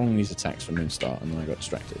 I was rolling these attacks for Moonstar, and then I got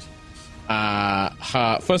distracted.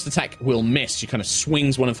 Her first attack will miss. She kind of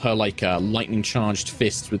swings one of her lightning charged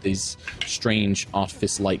fists with these strange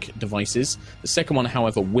artifice-like devices. The second one,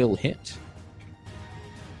 however, will hit.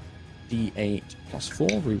 D8 plus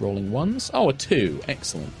 4, re-rolling ones. Oh, a 2.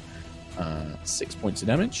 Excellent. 6 points of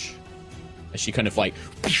damage. As she kind of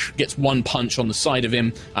gets one punch on the side of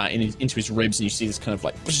him into his ribs, and you see this kind of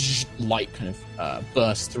light kind of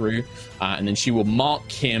burst through. And then she will mark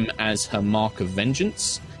him as her mark of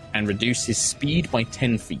vengeance and reduce his speed by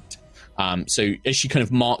 10 feet. So as she kind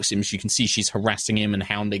of marks him, you can see she's harassing him and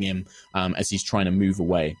hounding him as he's trying to move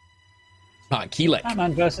away. Keelek.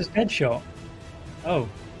 Batman versus Deadshot. Oh.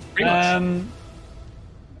 Pretty much.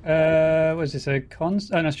 Was this a con?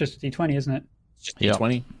 Oh, no, it's just a D20, isn't it? Just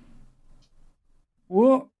D20.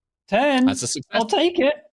 Whoa, 10. That's a success. I'll take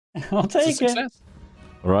it. I'll take it.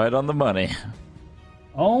 Right on the money.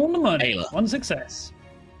 On the money. Ayla. 1 success.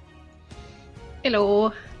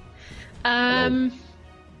 Hello.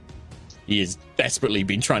 He has desperately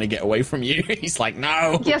been trying to get away from you. He's like,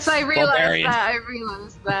 no. Yes, I Barbarian.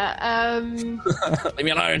 realised that. Leave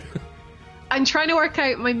me alone. I'm trying to work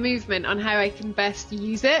out my movement on how I can best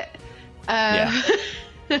use it. I'll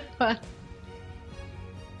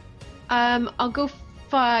go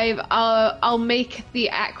 5. I'll make the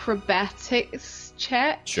acrobatics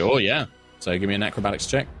check. Sure, yeah. So give me an acrobatics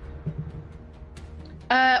check.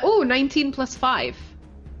 19 plus 5.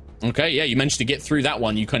 Okay, yeah, you managed to get through that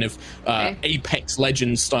one. You kind of Apex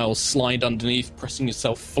Legends style slide underneath, pressing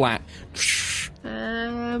yourself flat.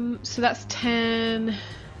 So that's 10,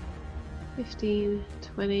 15,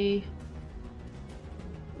 20.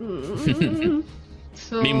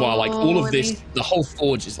 So Meanwhile, all of this, the whole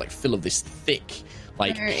forge is full of this thick,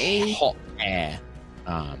 30. hot air.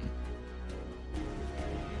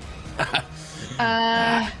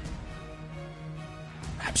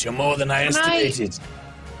 Perhaps you're more than I estimated.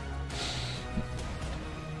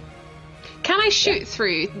 Can I shoot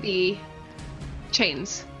through the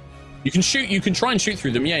chains? You can shoot. You can try and shoot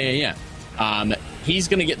through them. Yeah. He's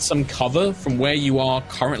going to get some cover from where you are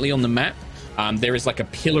currently on the map. There is a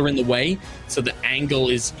pillar in the way, so the angle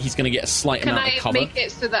is he's going to get a slight amount of cover. Can I make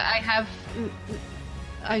it so that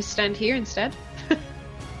I stand here instead?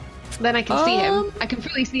 Then I can see him. I can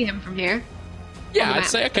fully see him from here. Yeah, I'd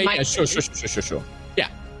say okay. Yeah, sure. Yeah.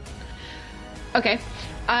 Okay.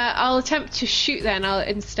 I'll attempt to shoot then. I'll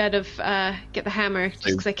instead of get the hammer, just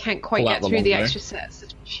because I can't quite get through the extra sets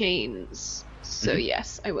of chains. So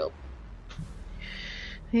yes, I will.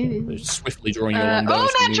 Swiftly drawing your longbow. Oh,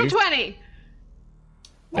 natural 20!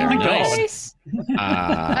 Very Nice.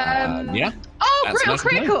 Yeah. Oh, That's brutal nice and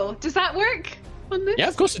critical! Does that work on this? Yeah,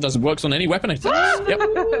 of course it does. It works on any weapon attacks. Yep.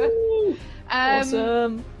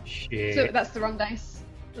 Awesome. Shit. So that's the wrong dice.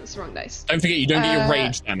 That's the wrong dice. Don't forget, you don't get your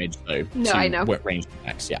rage damage though. No, I know. Range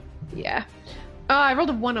attacks. Yeah. Yeah. Oh, I rolled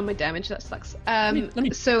a 1 on my damage. That sucks.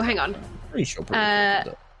 So hang on. Pretty sure.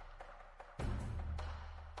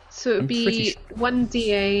 So it'd I'm pretty be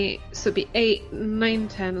 1d8. So it'd be 8, 9,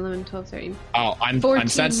 10, 11, 12, 13. Oh, I'm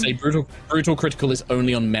sad to say brutal critical is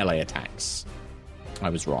only on melee attacks. I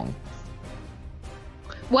was wrong.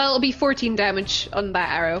 Well, it'll be 14 damage on that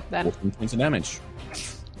arrow then. 14 points of damage.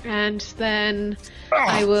 And then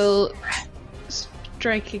I will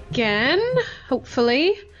strike again,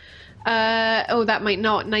 hopefully. That might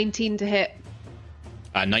not. 19 to hit.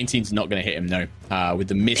 19's not going to hit him, no. With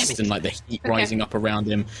the mist and like the heat rising up around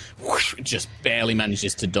him, whoosh, just barely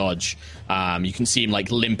manages to dodge. You can see him like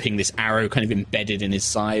limping, this arrow kind of embedded in his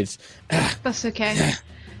side. That's okay.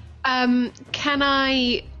 Can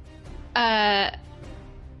I...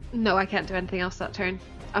 No, I can't do anything else that turn.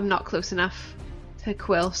 I'm not close enough to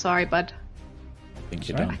Quill. Sorry, bud. I think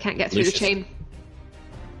you're done. I can't get through the chain.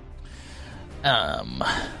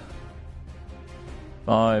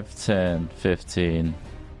 5, 10, 15,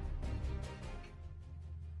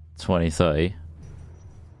 20, 30.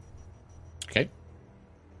 Okay.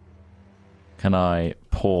 Can I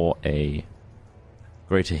pour a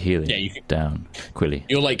greater healing down Quilly?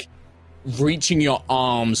 You're like reaching your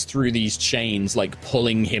arms through these chains, like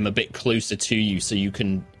pulling him a bit closer to you so you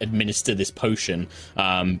can administer this potion.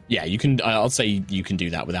 You can. I'll say you can do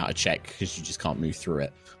that without a check because you just can't move through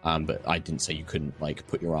it. But I didn't say you couldn't like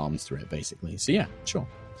put your arms through it, basically. So yeah, sure.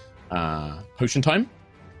 Potion time.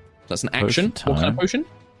 That's an action. Potion what kind of time. potion?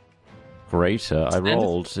 Greater. I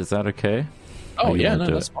rolled. Is that okay? Oh Or you yeah, wanna no,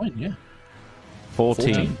 do that's it? fine. Yeah.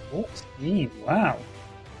 14. 14. Wow.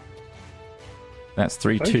 That's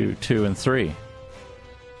 3, 2, 2, and 3.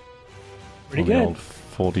 Pretty On the good. old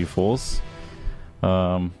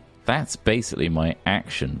 4d4s. That's basically my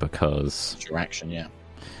action because It's your action. Yeah.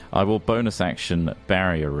 I will bonus action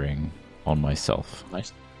barrier ring on myself.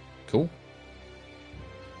 Nice. Cool.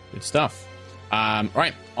 Good stuff.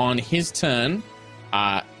 Right. On his turn,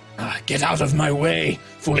 get out of my way,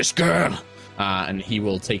 foolish girl. And he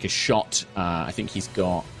will take a shot. I think he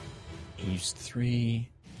used 3.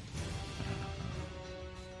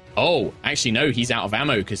 Oh, actually, no, he's out of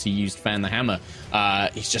ammo because he used Fan the Hammer.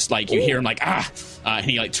 He's just like, you hear him like, and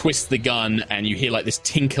he like twists the gun and you hear like this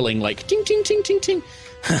tinkling, like, ting, ting, ting, ting, ting.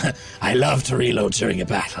 I love to reload during a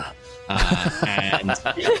battle. And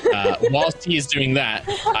whilst he is doing that,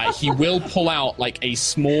 he will pull out like a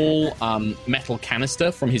small metal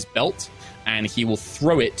canister from his belt and he will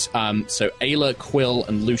throw it. So Ayla, Quill,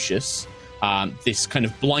 and Lucius, this kind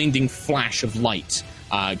of blinding flash of light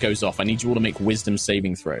goes off. I need you all to make wisdom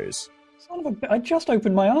saving throws. Son of a... I just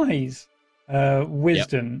opened my eyes.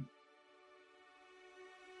 Wisdom.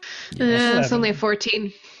 It's only a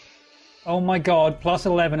 14. Oh my god, plus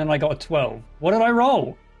 11 and I got a 12. What did I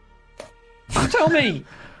roll? Tell me!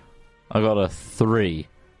 I got a 3.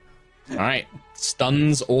 All right.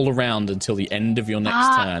 Stuns all around until the end of your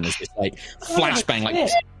next turn as this like flashbang,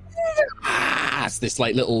 like as this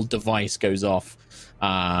like little device goes off.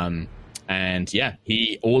 And yeah,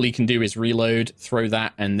 all he can do is reload, throw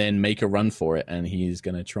that, and then make a run for it. And he's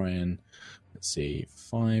going to try and, let's see,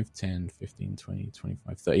 5, 10, 15, 20,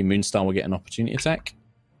 25, 30. Moonstar will get an opportunity attack.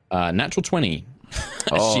 Natural 20.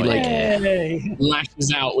 She like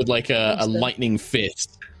lashes out with like a lightning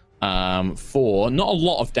fist for not a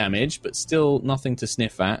lot of damage, but still nothing to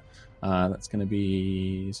sniff at. That's going to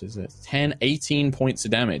be 10, 18 points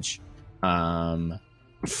of damage.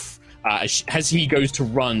 As he goes to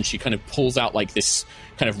run, she kind of pulls out like this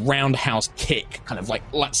kind of roundhouse kick, kind of like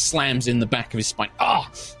slams in the back of his spine.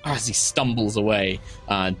 As he stumbles away,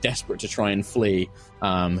 desperate to try and flee.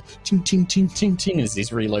 Ting, ting, ting, ting, ting, as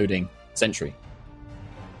he's reloading. Sentry.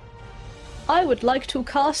 I would like to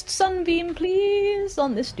cast Sunbeam, please,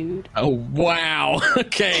 on this dude. Oh, wow.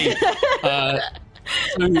 Okay.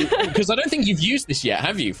 Because I don't think you've used this yet,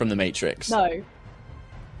 have you, from the Matrix? No.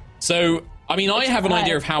 So, I mean, I have an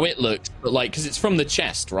idea of how it looks, but like, because it's from the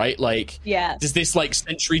chest, right? Like, Yeah. does this like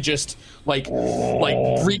sentry just like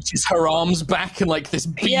reaches her arms back and like this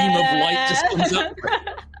beam of light just comes up?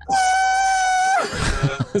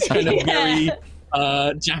 It's kind of very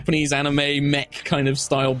Japanese anime mech kind of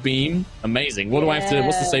style beam. Amazing. What do I have to?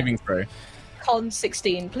 What's the saving throw? Con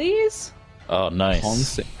 16, please. Oh, nice. Con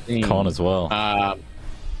 16. Con as well.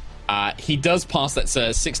 He does pass. That's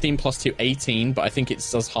 16 plus 2, 18, but I think it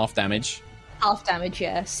does half damage. Half damage,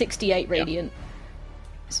 yeah. 68 radiant.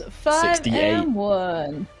 So 5 68. and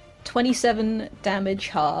 1. 27 damage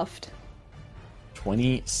halved.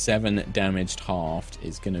 27 damaged halved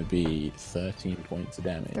is going to be 13 points of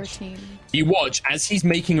damage. 13. You watch as he's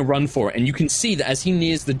making a run for it, and you can see that as he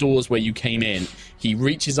nears the doors where you came in, he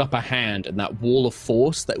reaches up a hand, and that wall of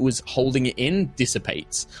force that was holding it in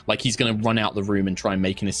dissipates. Like he's going to run out the room and try and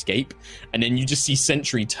make an escape. And then you just see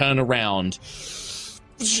Sentry turn around,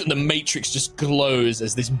 the matrix just glows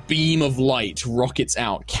as this beam of light rockets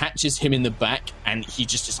out, catches him in the back, and he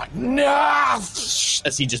just like, no,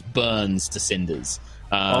 as he just burns to cinders.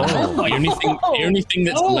 The only thing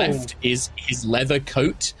that's left is his leather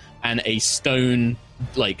coat and a stone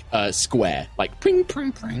square, like pring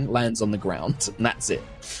pring pring, lands on the ground, and that's it.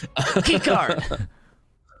 Keycard.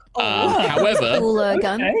 However, Cool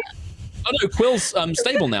gun. oh no, Quill's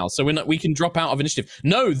stable now, so we can drop out of initiative.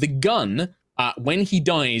 No, the gun, when he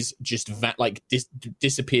dies, just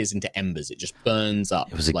disappears into embers. It just burns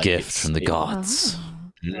up. It was a gift from the gods.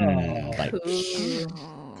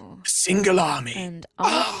 Single army. And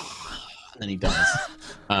then he dies.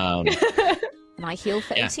 and I heal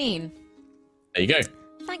for 18. There you go.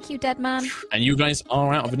 Thank you, dead man. And you guys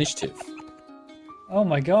are out of initiative. Oh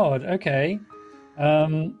my god, okay. How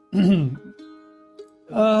long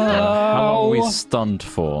are we stunned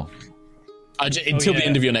for? Until the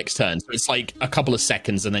end of your next turn. So it's like a couple of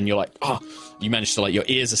seconds, and then you're like, you managed to, your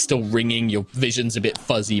ears are still ringing, your vision's a bit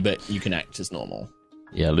fuzzy, but you can act as normal.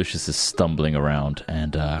 Yeah, Lucius is stumbling around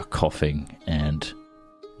and coughing and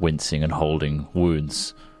wincing and holding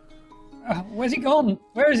wounds. Where's he gone?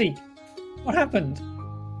 Where is he? What happened?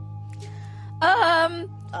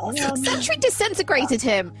 Sentry disintegrated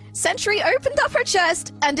him. Sentry opened up her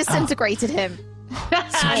chest and disintegrated him.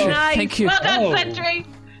 Nice. Thank you. Well done, Sentry.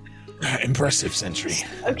 Impressive, Sentry.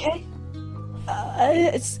 Okay.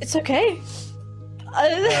 It's okay.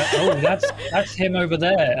 That's him over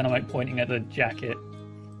there, and I'm like pointing at the jacket.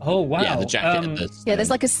 Oh wow. Yeah, the jacket. There's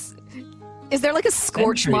like is there like a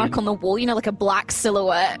scorch Sentry. mark on the wall? Like a black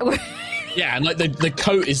silhouette? Yeah, and the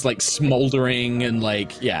coat is smoldering and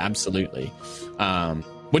absolutely.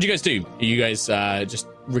 What do you guys do? Are you guys just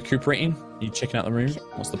recuperating? Are you checking out the room?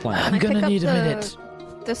 What's the plan? I'm gonna need a minute.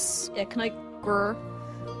 Can I grr?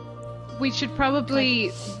 We should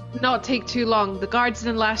probably not take too long. The guards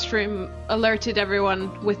in the last room alerted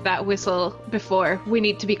everyone with that whistle before. We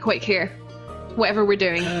need to be quick here. Whatever we're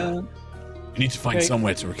doing. We need to find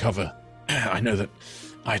somewhere to recover. I know that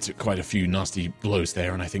I took quite a few nasty blows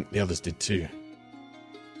there, and I think the others did too.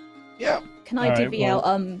 Yeah. Can I divvy out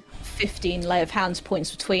 15 lay of hands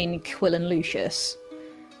points between Quill and Lucius?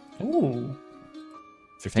 Ooh.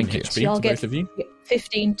 15 Thank you. HP So I'll to get both of you.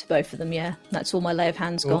 15 to both of them, yeah. That's all my lay of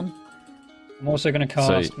hands gone. I'm also going to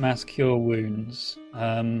cast Mass Cure Wounds.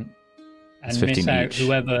 And miss out each.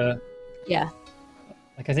 whoever... Yeah.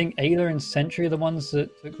 I think Ayla and Sentry are the ones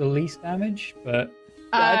that took the least damage, but...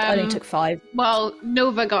 I only took 5. Well,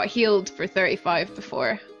 Nova got healed for 35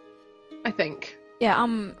 before, I think. Yeah,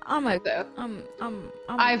 I'm okay. So,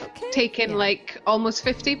 I've taken almost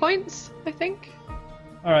 50 points, I think.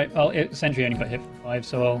 Alright, well, Sentry only got hit for 5,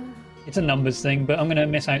 so it's a numbers thing, but I'm going to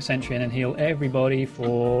miss out Sentry and then heal everybody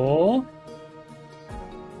for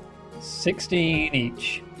 16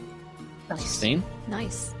 each. Nice. 16.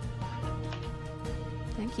 Nice.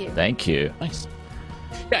 Thank you. Thank you. Nice.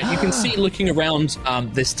 Yeah, you can see looking around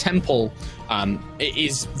this temple. It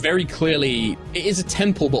is very clearly it is a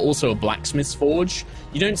temple, but also a blacksmith's forge.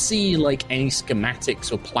 You don't see any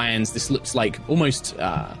schematics or plans. This looks like almost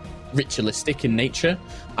ritualistic in nature.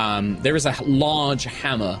 There is a large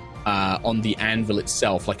hammer on the anvil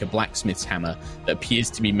itself, like a blacksmith's hammer, that appears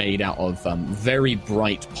to be made out of very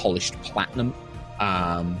bright polished platinum.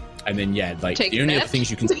 And then the only other things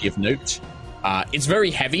you can see of note. It's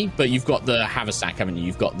very heavy, but you've got the haversack, haven't you?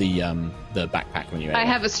 You've got the backpack when you. I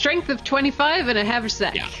have a strength of 25 and a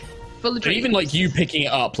haversack full of dreams. Even you picking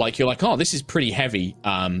it up, you're like, oh, this is pretty heavy.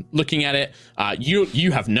 Looking at it,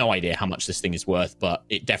 you have no idea how much this thing is worth, but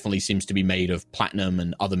it definitely seems to be made of platinum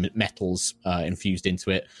and other metals infused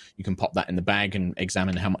into it. You can pop that in the bag and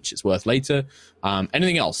examine how much it's worth later.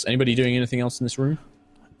 Anything else? Anybody doing anything else in this room?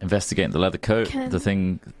 Investigating the leather coat, the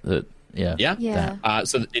thing that. Yeah.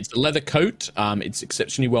 So it's a leather coat. It's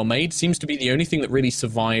exceptionally well made. Seems to be the only thing that really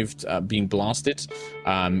survived being blasted.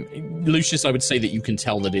 Lucius, I would say that you can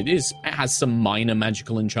tell that it has some minor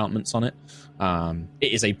magical enchantments on it.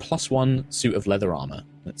 It is a +1 suit of leather armor.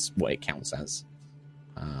 That's what it counts as.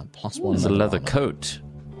 +1. It's a leather coat.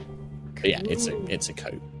 But yeah, it's a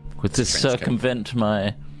coat. Would this circumvent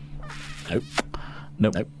my?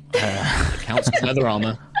 Nope. It counts as leather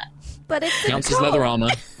armor. But it counts as leather armor.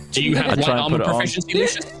 Do you have light armor it proficiency,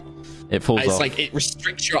 Lucius? It falls off. It's it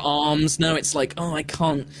restricts your arms. No, it's I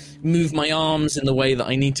can't move my arms in the way that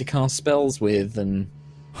I need to cast spells with, and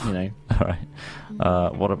All right.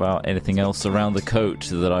 What about anything else around the coat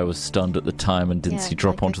that I was stunned at the time and didn't see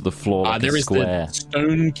drop onto the floor like there a square? Is the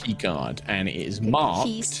stone key card, and it is marked.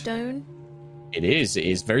 Keystone. It is. It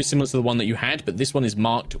is very similar to the one that you had, but this one is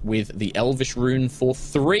marked with the Elvish rune for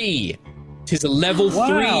 3. It is a level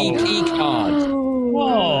 3 key card.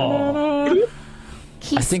 Oh.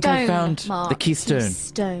 Keystone, I think I found Mark. the keystone.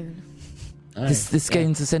 Keystone. This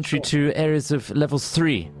gains a sentry to areas of levels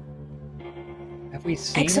 3. Have we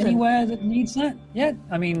seen Excellent. anywhere that needs that yet?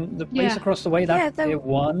 I mean, the place Yeah. across the way, Yeah, that tier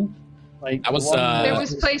 1. Like, That was, one There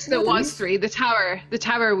was a place that was 3. The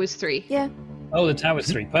tower was 3. Yeah. Oh, the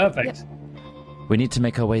tower's 3. Perfect. We need to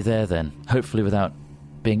make our way there then, hopefully without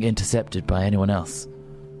being intercepted by anyone else.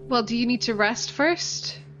 Well, do you need to rest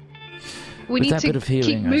first? We With need that to bit of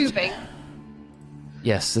healing, keep I- moving.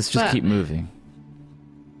 Yes, let's just But- keep moving.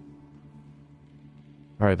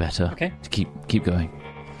 Probably better. Okay. To keep going.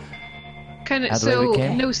 Kind of. Adelaide, So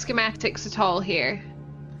okay? no schematics at all here.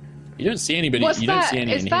 You don't see anybody. What's you that? don't see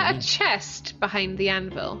any Is in that here. a chest behind the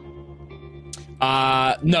anvil?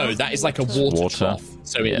 No, that is like a water Water. trough.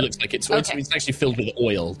 So it Yeah. looks like it's Okay. actually filled with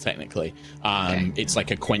oil, technically. Okay. It's like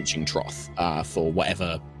a quenching trough for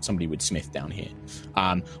whatever somebody would smith down here.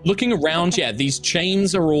 Looking around, yeah, these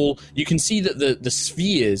chains are all... You can see that the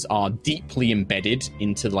spheres are deeply embedded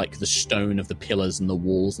into like the stone of the pillars and the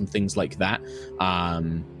walls and things like that.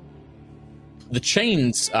 The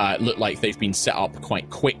chains look like they've been set up quite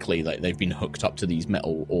quickly, like they've been hooked up to these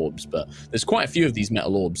metal orbs, but there's quite a few of these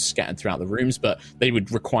metal orbs scattered throughout the rooms, but they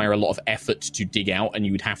would require a lot of effort to dig out, and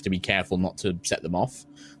you would have to be careful not to set them off.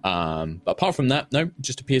 But apart from that, no, it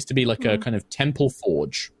just appears to be like a kind of temple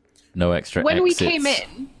forge. No extra When we exits. came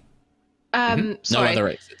in, No sorry. other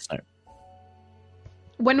exits, no.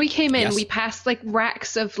 When we came in, Yes. we passed like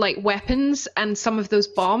racks of like weapons and some of those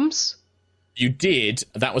bombs. You did.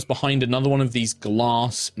 That was behind another one of these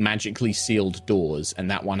glass, magically sealed doors,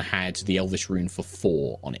 and that one had the Elvish rune for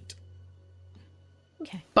 4 on it.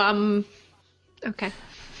 Okay. Okay.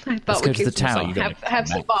 I thought Let's we go to could the tower. You're gonna have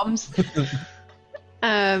some bombs.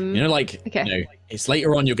 You know, like, Okay. you know, it's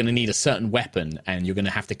later on you're going to need a certain weapon, and you're going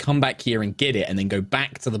to have to come back here and get it, and then go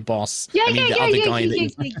back to the boss. Yeah, I mean, yeah, the yeah, other yeah, guy yeah,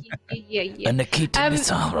 that yeah. And Nikita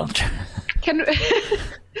missile launcher. Can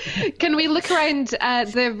can we look around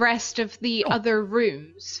the rest of the other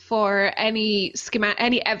rooms for any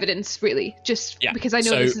any evidence, really? Just Yeah. because I know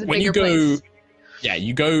So this is a when bigger you go, place. yeah,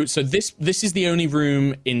 you go. So this is the only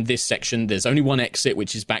room in this section. There's only one exit,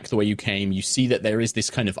 which is back the way you came. You see that there is this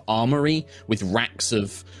kind of armory with racks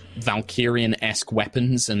of Valkyrian-esque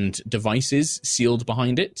weapons and devices sealed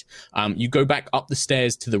behind it. You go back up the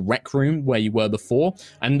stairs to the rec room where you were before,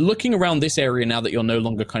 and looking around this area now that you're no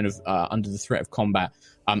longer kind of under the threat of combat,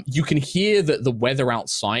 you can hear that the weather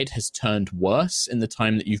outside has turned worse in the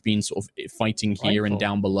time that you've been sort of fighting here and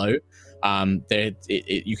down below.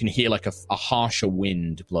 You can hear like a harsher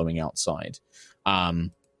wind blowing outside.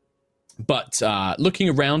 But looking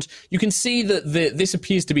around, you can see that this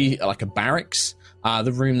appears to be like a barracks.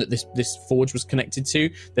 The room that this forge was connected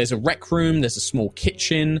to. There's a rec room, there's a small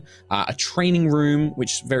kitchen, a training room,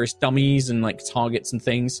 which various dummies and like targets and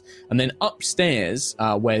things. And then upstairs,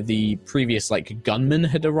 where the previous like gunmen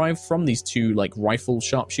had arrived from, these 2 like rifle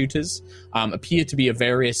sharpshooters, appear to be a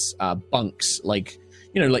various bunks, like,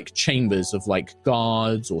 you know, like chambers of like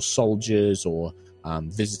guards or soldiers or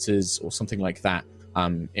visitors or something like that.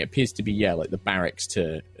 It appears to be, yeah, like the barracks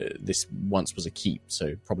to this once was a keep,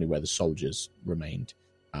 so probably where the soldiers remained.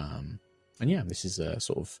 And yeah, this is a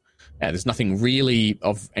sort of, there's nothing really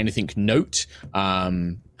of anything note.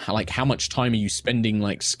 Like, how much time are you spending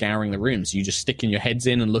like scouring the rooms? Are you just sticking your heads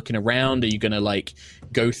in and looking around? Are you going to like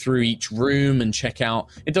go through each room and check out?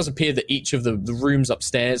 It does appear that each of the rooms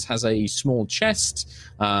upstairs has a small chest.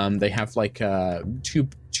 They have like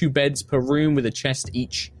two beds per room with a chest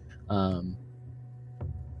each.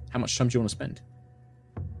 How much time do you want to spend?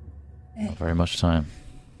 Not very much time.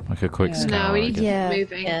 Like a quick scour. No, we need to Yeah. keep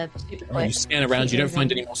moving. Yeah. You scan around, you don't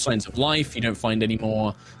find any more signs of life, you don't find any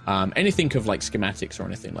more anything of like schematics or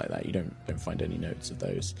anything like that. You don't find any notes of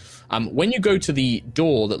those. When you go to the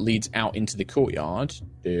door that leads out into the courtyard,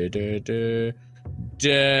 Hey.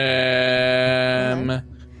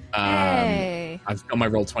 I've got my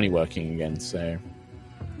Roll20 working again, so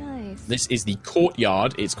Nice. this is the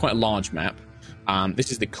courtyard. It's quite a large map.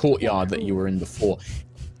 This is the courtyard that you were in before.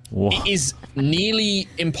 Whoa. It is nearly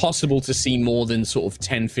impossible to see more than sort of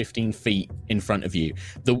 10, 15 feet in front of you.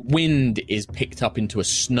 The wind is picked up into a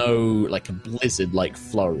snow, like a blizzard-like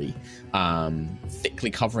flurry,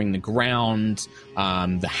 thickly covering the ground.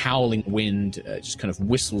 The howling wind just kind of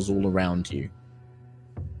whistles all around you.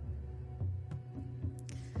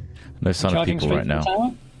 No sign of Charging people straight right from the now.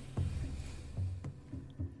 tower?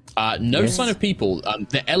 No sign of people.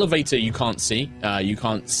 The elevator you can't see. You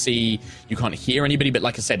can't hear anybody. But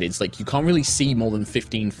like I said, it's like you can't really see more than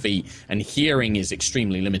 15 feet, and hearing is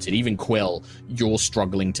extremely limited. Even Quill, you're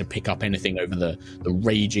struggling to pick up anything over the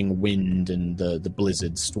raging wind and the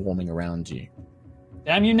blizzard storming around you.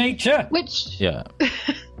 Damn you, nature! Yeah.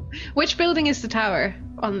 Which building is the tower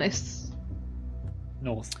on this?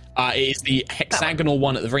 North. It is the hexagonal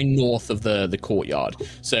one at the very north of the courtyard.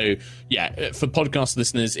 So, yeah, for podcast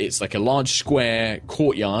listeners, it's like a large square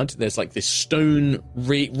courtyard. There's like this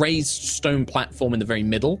raised stone platform in the very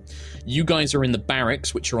middle. You guys are in the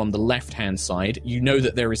barracks, which are on the left-hand side. You know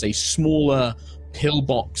that there is a smaller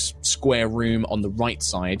pillbox square room on the right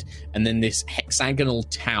side, and then this hexagonal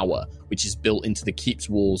tower, which is built into the keep's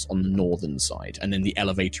walls on the northern side, and then the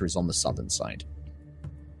elevator is on the southern side.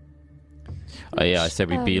 Oh, yeah, I said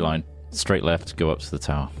we beeline straight left, go up to the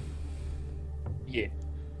tower. Yeah.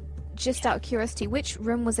 Just out of curiosity, which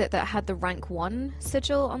room was it that had the rank 1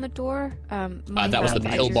 sigil on the door? That was the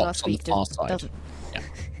pillbox on the far side. Yeah.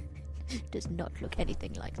 Does not look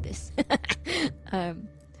anything like this. Yeah,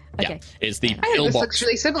 Okay. it's the This pillbox. looks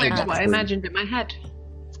really similar to what I room. imagined in my head.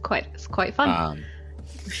 It's quite fun.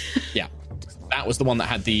 Yeah, that was the one that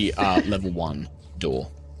had the level 1 door.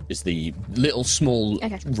 Is the little small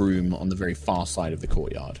room on the very far side of the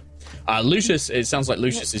courtyard. Lucius, it sounds like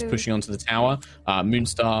Lucius is pushing onto the tower.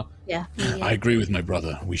 Moonstar. Yeah. I agree with my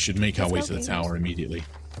brother. We should make our way go, to the please. tower immediately.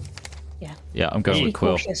 Yeah, I'm going Be with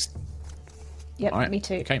Quill. cautious. Yep, All right. me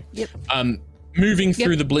too. Okay. Yep. Moving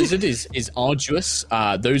through the blizzard is arduous.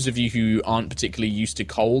 Those of you who aren't particularly used to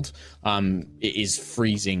cold, it is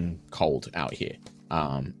freezing cold out here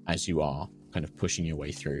as you are kind of pushing your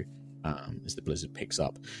way through as the blizzard picks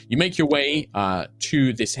up. You make your way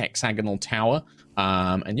to this hexagonal tower,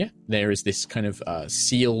 and yeah, there is this kind of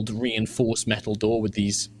sealed, reinforced metal door with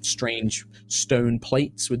these strange stone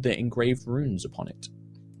plates with their engraved runes upon it.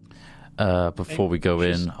 Before we go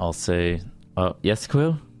in, I'll say, yes,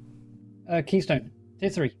 Quill? Keystone. Tier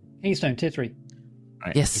 3. Keystone, Tier 3. All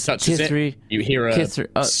right, Yes, you touches tier it, 3. You hear a Tier 3.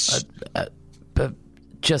 But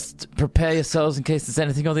just prepare yourselves in case there's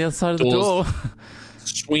anything on the other side of the door.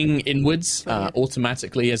 swing inwards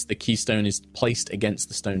automatically as the keystone is placed against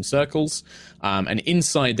the stone circles, and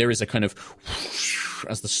inside there is a kind of whoosh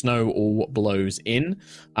as the snow all blows in.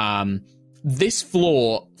 This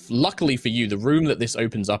floor, luckily for you, the room that this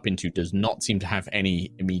opens up into does not seem to have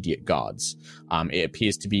any immediate guards. It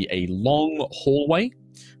appears to be a long hallway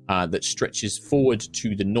that stretches forward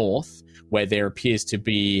to the north, where there appears to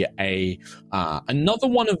be another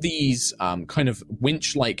one of these kind of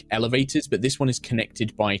winch-like elevators, but this one is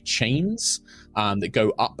connected by chains that go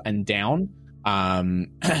up and down.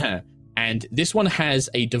 And this one has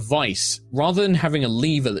a device. Rather than having a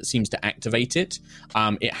lever that seems to activate it,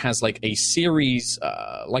 it has like a series,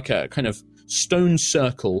 like a kind of stone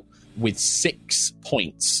circle with 6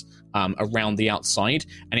 points around the outside,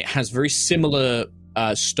 and it has very similar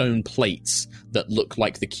stone plates that look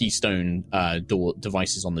like the keystone door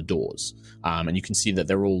devices on the doors, and you can see that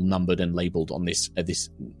they're all numbered and labeled on this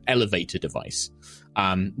elevator device.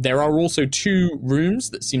 There are also 2 rooms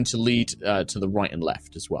that seem to lead to the right and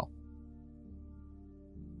left as well.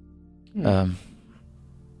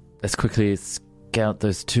 Let's quickly scout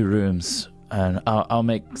those 2 rooms, and I'll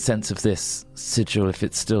make sense of this sigil if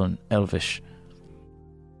it's still in Elvish.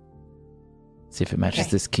 See if it matches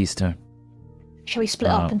this keystone. Shall we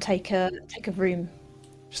split up and take a room?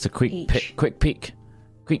 Just a quick Each. pick, quick peek,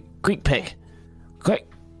 quick peek,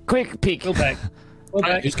 quick peek. Go back. Go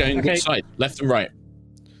back. Who's going which side? Left and right.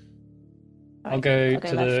 I'll go I'll go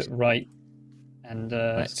to left. the right. And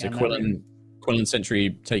Right, so scan that Quill room. and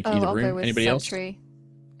Sentry take either I'll go room. with Anybody else? Sentry.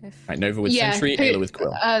 If... Right, Nova with Sentry, Ayla with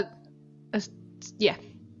Quill. Yeah.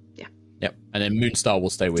 Yep, and then Moonstar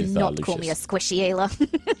will stay Do with not Lucius. call me a squishy,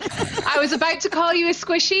 Ayla. I was about to call you a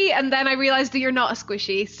squishy, and then I realized that you're not a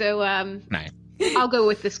squishy, so No. I'll go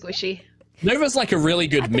with the squishy. Nova's like a really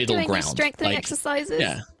good I've been middle doing ground. these strengthening Like, exercises.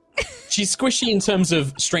 yeah. She's squishy in terms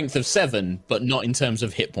of strength of 7, but not in terms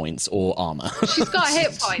of hit points or armor. She's got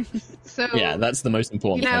hit points, so Yeah, that's the most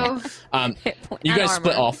important you know. thing. Hit point You and guys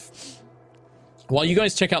split armor. off. While you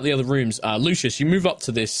guys check out the other rooms, Lucius, you move up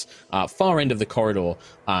to this far end of the corridor,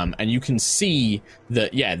 and you can see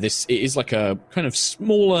that, it is like a kind of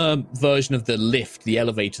smaller version of the lift, the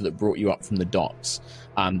elevator that brought you up from the docks.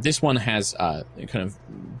 This one has kind of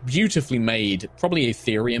beautifully made, probably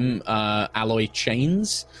Ethereum alloy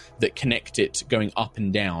chains that connect it going up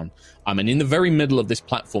and down. And in the very middle of this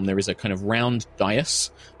platform, there is a kind of round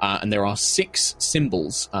dais, and there are 6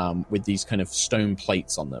 symbols with these kind of stone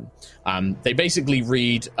plates on them. They basically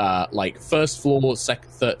read like first floor,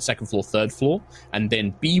 second floor, third floor, and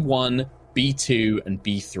then B1, B2, and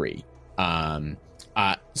B3.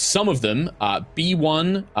 Some of them,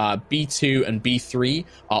 B1, B2, and B3,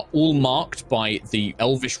 are all marked by the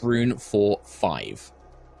Elvish rune for 5.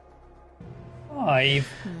 5.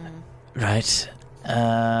 Right.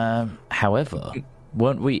 However,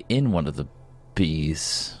 weren't we in one of the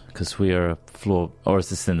Bs? Because we are a floor, or is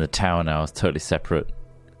this in the tower now? It's totally separate,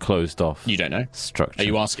 closed off. You don't know. Structure. Are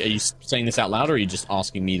you saying this out loud, or are you just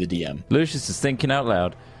asking me, the DM? Lucius is thinking out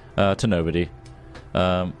loud to nobody.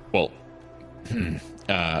 Well,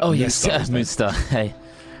 oh yes, Moonstar. Hey.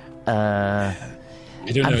 I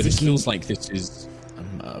don't know. This feels like this is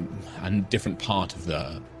a different part of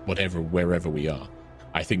the wherever we are.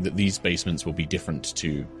 I think that these basements will be different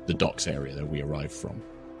to the docks area that we arrived from.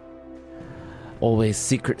 Always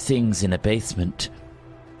secret things in a basement.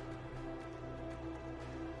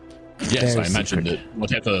 Yes, Very I imagine secret. that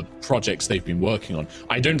whatever projects they've been working on,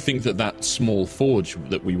 I don't think that small forge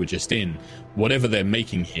that we were just in, whatever they're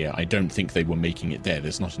making here, I don't think they were making it there.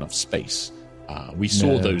 There's not enough space. We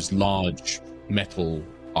saw those large metal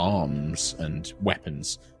arms and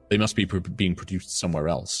weapons. They must be being produced somewhere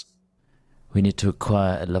else. We need to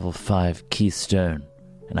acquire a level 5 keystone,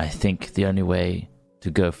 and I think the only way to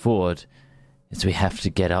go forward is we have to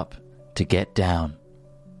get up to get down.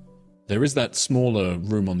 There is that smaller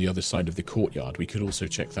room on the other side of the courtyard. We could also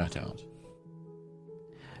check that out.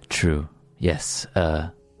 True. Yes.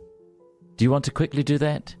 Do you want to quickly do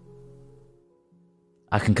that?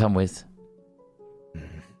 I can come with.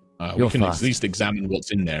 We can fast. at least examine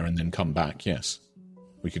what's in there and then come back, yes.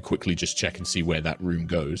 We could quickly just check and see where that room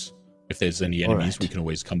goes. If there's any enemies, we can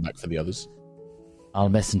always come back for the others. I'll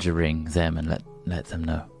messenger ring them and let them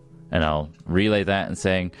know. And I'll relay that and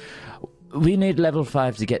saying, we need level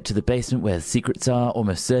 5 to get to the basement where the secrets are,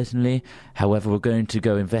 almost certainly. However, we're going to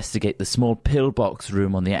go investigate the small pillbox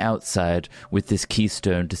room on the outside with this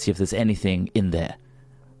keystone to see if there's anything in there.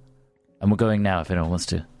 And we're going now if anyone wants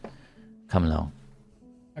to come along.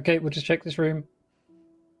 Okay, we'll just check this room.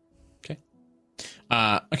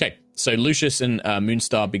 Okay, so Lucius and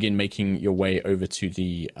Moonstar begin making your way over to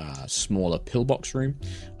the smaller pillbox room.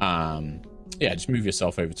 Just move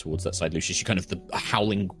yourself over towards that side, Lucius. You kind of the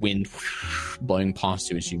howling wind blowing past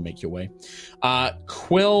you as you make your way.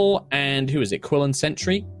 Quill and who is it? Quill and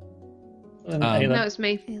Sentry? No, it's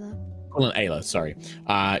me. Quill and Ayla, sorry.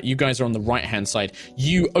 You guys are on the right-hand side.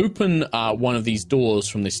 You open one of these doors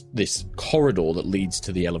from this corridor that leads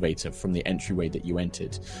to the elevator from the entryway that you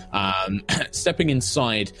entered. Stepping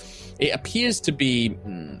inside, it appears to be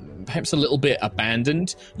perhaps a little bit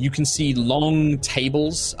abandoned. You can see long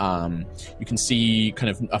tables. You can see kind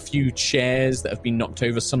of a few chairs that have been knocked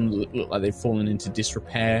over. Some look like they've fallen into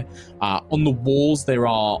disrepair. On the walls, there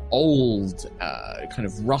are old, kind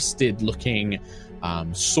of rusted-looking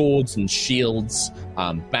swords and shields,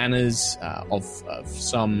 banners of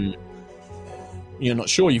some. You're not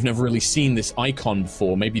sure. You've never really seen this icon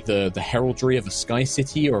before. Maybe the heraldry of a sky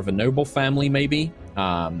city or of a noble family. Maybe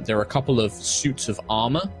there are a couple of suits of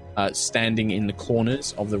armor standing in the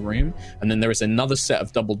corners of the room, and then there is another set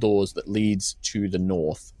of double doors that leads to the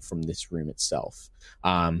north from this room itself.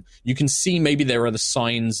 You can see maybe there are the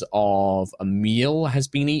signs of a meal has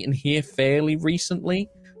been eaten here fairly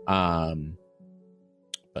recently.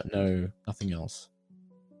 But no, nothing else.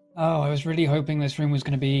 Oh, I was really hoping this room was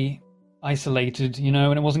going to be isolated, and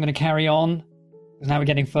it wasn't going to carry on. Because now we're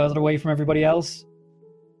getting further away from everybody else.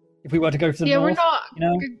 If we were to go for the north, we're not.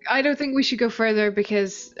 I don't think we should go further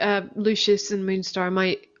because Lucius and Moonstar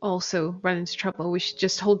might also run into trouble. We should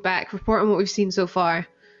just hold back, report on what we've seen so far.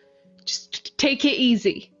 Just take it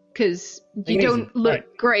easy, because you don't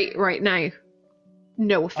look great right now.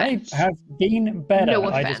 No offense. I have been better. No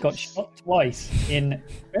I just got shot twice in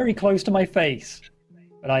very close to my face,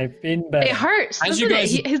 but I've been better. It hurts. As you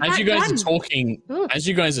guys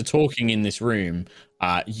are talking in this room,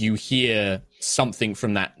 you hear something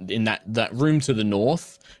from that room to the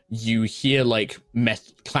north. You hear like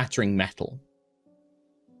clattering metal.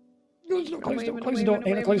 Close the door.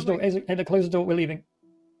 Ayla, close the door. We're leaving.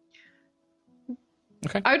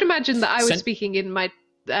 Okay. I would imagine that I was speaking in my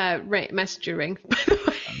messenger ring. By the way.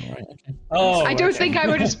 Right, okay. I don't think I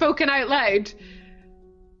would have spoken out loud,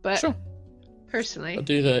 but sure. Personally,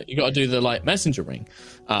 you got to do the like messenger ring.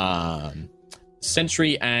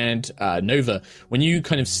 Sentry and Nova, when you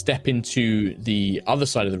kind of step into the other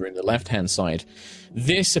side of the room, the left-hand side,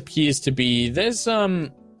 this appears to be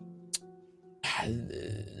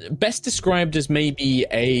best described as maybe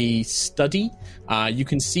a study. You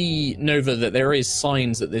can see, Nova, that there is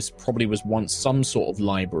signs that this probably was once some sort of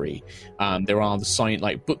library. There are the sign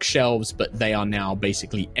like bookshelves, but they are now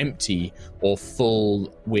basically empty or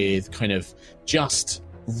full with kind of just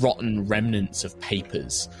rotten remnants of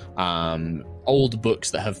papers. old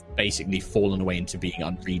books that have basically fallen away into being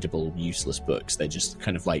unreadable, useless books. They're just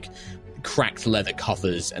kind of like cracked leather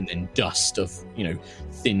covers and then dust of,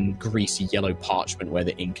 thin, greasy yellow parchment where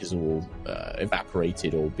the ink has all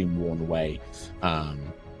evaporated or been worn away.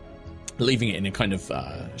 Leaving it in a kind of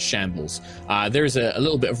shambles. There is a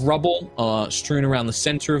little bit of rubble strewn around the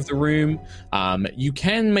center of the room. You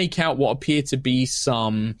can make out what appear to be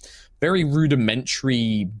some very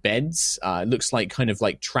rudimentary beds. It looks like kind of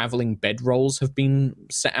like traveling bedrolls have been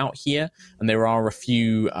set out here, and there are a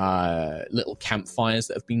few little campfires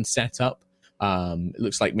that have been set up. It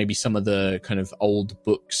looks like maybe some of the kind of old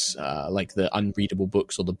books, like the unreadable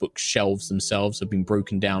books or the bookshelves themselves, have been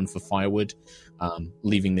broken down for firewood,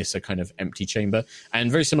 leaving this a kind of empty chamber.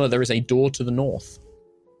 And very similar, there is a door to the north.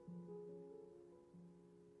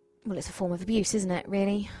 Well, it's a form of abuse, isn't it,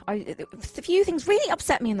 really? A few things really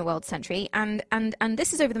upset me in the World Century, and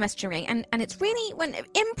this is over the messaging, and it's really when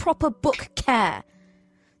improper book care.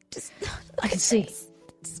 Just, I can see.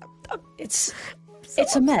 It's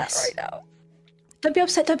a mess. Right now. Don't be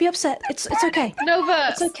upset. It's okay. Nova,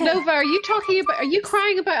 It's okay. Nova, are you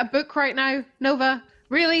crying about a book right now? Nova,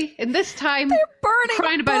 really? In this time? They're burning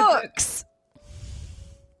crying about books!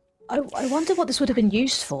 I wonder what this would have been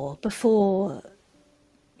used for before,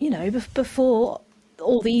 before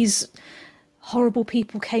all these horrible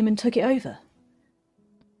people came and took it over.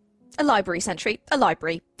 A library, Sentry. A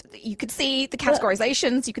library. You could see the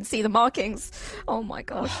categorizations, you can see the markings. Oh my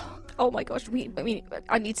gosh. Oh my gosh.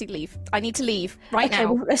 I need to leave. I need to leave right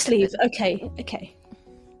now. Well, let's leave. Okay.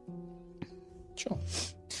 Sure.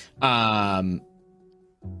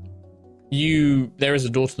 There is a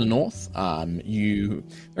door to the north.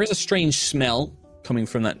 There is a strange smell coming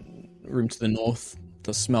from that room to the north. It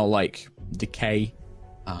does smell like decay,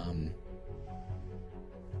 iron,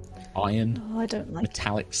 Oh, I don't like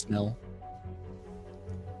metallic smell.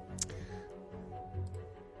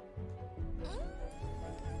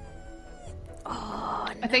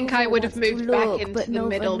 I think I would have moved back into the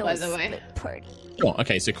middle, by the way. Sure.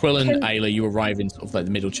 Okay, so Quill and Ayla, you arrive in sort of like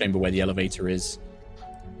the middle chamber where the elevator is.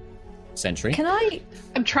 Sentry.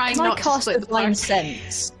 I'm trying Can not I to cast split the Divine party.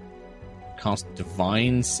 Sense? Cast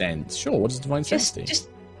Divine Sense. Sure, what does Divine Sense do?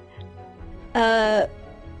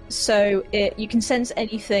 So you can sense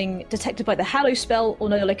anything detected by the Hallow spell or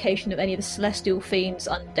know the location of any of the celestial fiends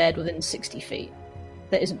undead within 60 feet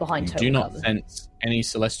that isn't behind You total do not cover. sense any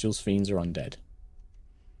celestials, fiends, or undead.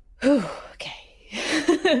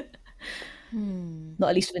 Okay. Not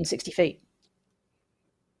at least within 60 feet.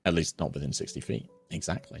 At least not within 60 feet.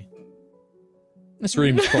 Exactly. This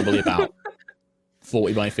room's probably about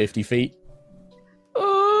 40 by 50 feet.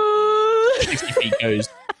 60 feet goes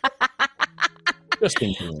just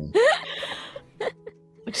into the room.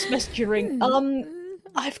 We're just messaging.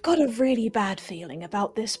 I've got a really bad feeling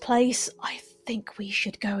about this place. I think we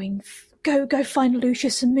should go find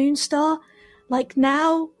Lucius and Moonstar. Like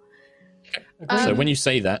now. So when you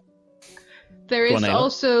say that, There Go is on, Ayla.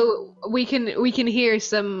 also we can hear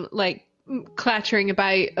some like clattering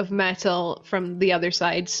about of metal from the other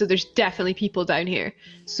side. So there's definitely people down here.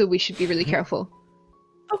 So we should be really careful.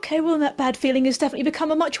 Okay, well that bad feeling has definitely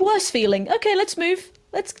become a much worse feeling. Okay, let's move.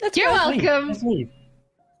 Let's You're go. welcome. Let's leave.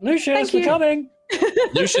 Lucius, Thank we're you. coming.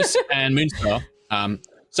 Lucius and Moonstar.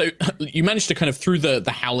 So you manage to kind of, through the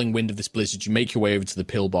howling wind of this blizzard, you make your way over to the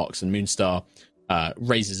pillbox, and Moonstar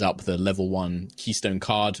raises up the level 1 keystone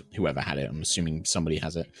card. Whoever had it, I'm assuming somebody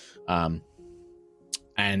has it.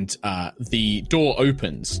 And the door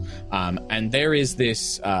opens, and there is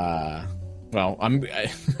this. I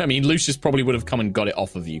mean, Lucius probably would have come and got it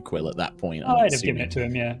off of you, Quill, at that point. I'm I'd have assuming. given it to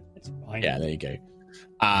him, yeah. It's fine. Yeah, there you go.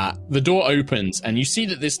 The door opens, and you see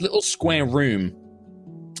that this little square room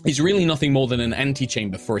is really nothing more than an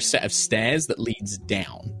antechamber for a set of stairs that leads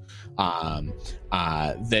down.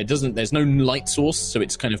 There's no light source, so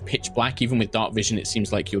it's kind of pitch black. Even with dark vision, it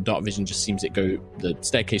seems like your dark vision just seems the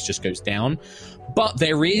staircase just goes down. But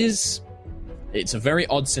it's a very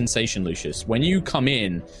odd sensation, Lucius. When you come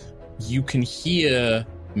in, you can hear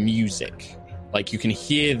music. Like, you can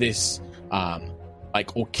hear this,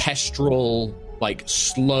 like, orchestral, like,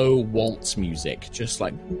 slow waltz music. Just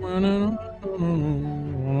like...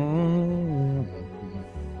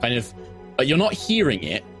 kind of... But you're not hearing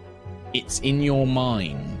it. It's in your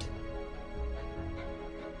mind.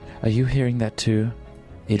 Are you hearing that too,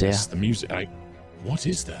 Idea? Yes, the music... what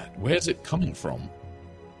is that? Where's it coming from?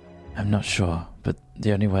 I'm not sure, but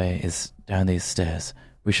the only way is down these stairs.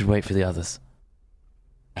 We should wait for the others.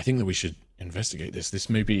 I think that we should investigate this. This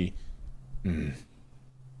may be... We're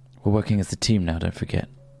working as a team now, don't forget.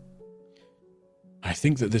 I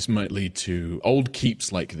think that this might lead to old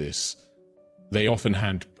keeps like this. they often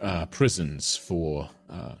had prisons for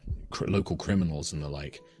local criminals and the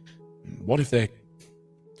like. What if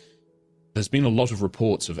there's been a lot of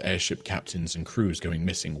reports of airship captains and crews going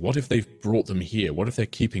missing. What if they've brought them here? What if they're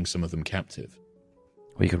keeping some of them captive?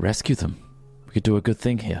 We could rescue them. We could do a good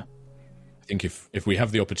thing here. I think if we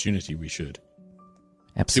have the opportunity, we should.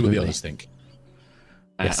 Absolutely. See what the others think.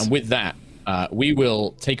 Yes. And with that, we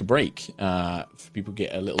will take a break. People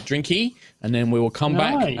get a little drinky, and then we will come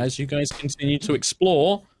back as you guys continue to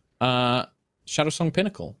explore Shadowsong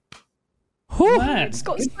Pinnacle. Man, It's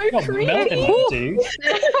got good so job creepy. melting that dude.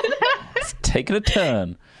 It's taking a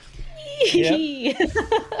turn. I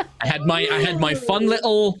had my fun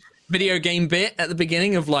little video game bit at the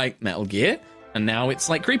beginning of like Metal Gear, and now it's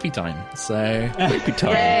like creepy time. So Creepy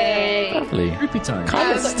time. Yay. Lovely. creepy time.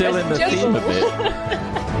 Kind of still in the theme a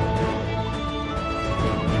bit.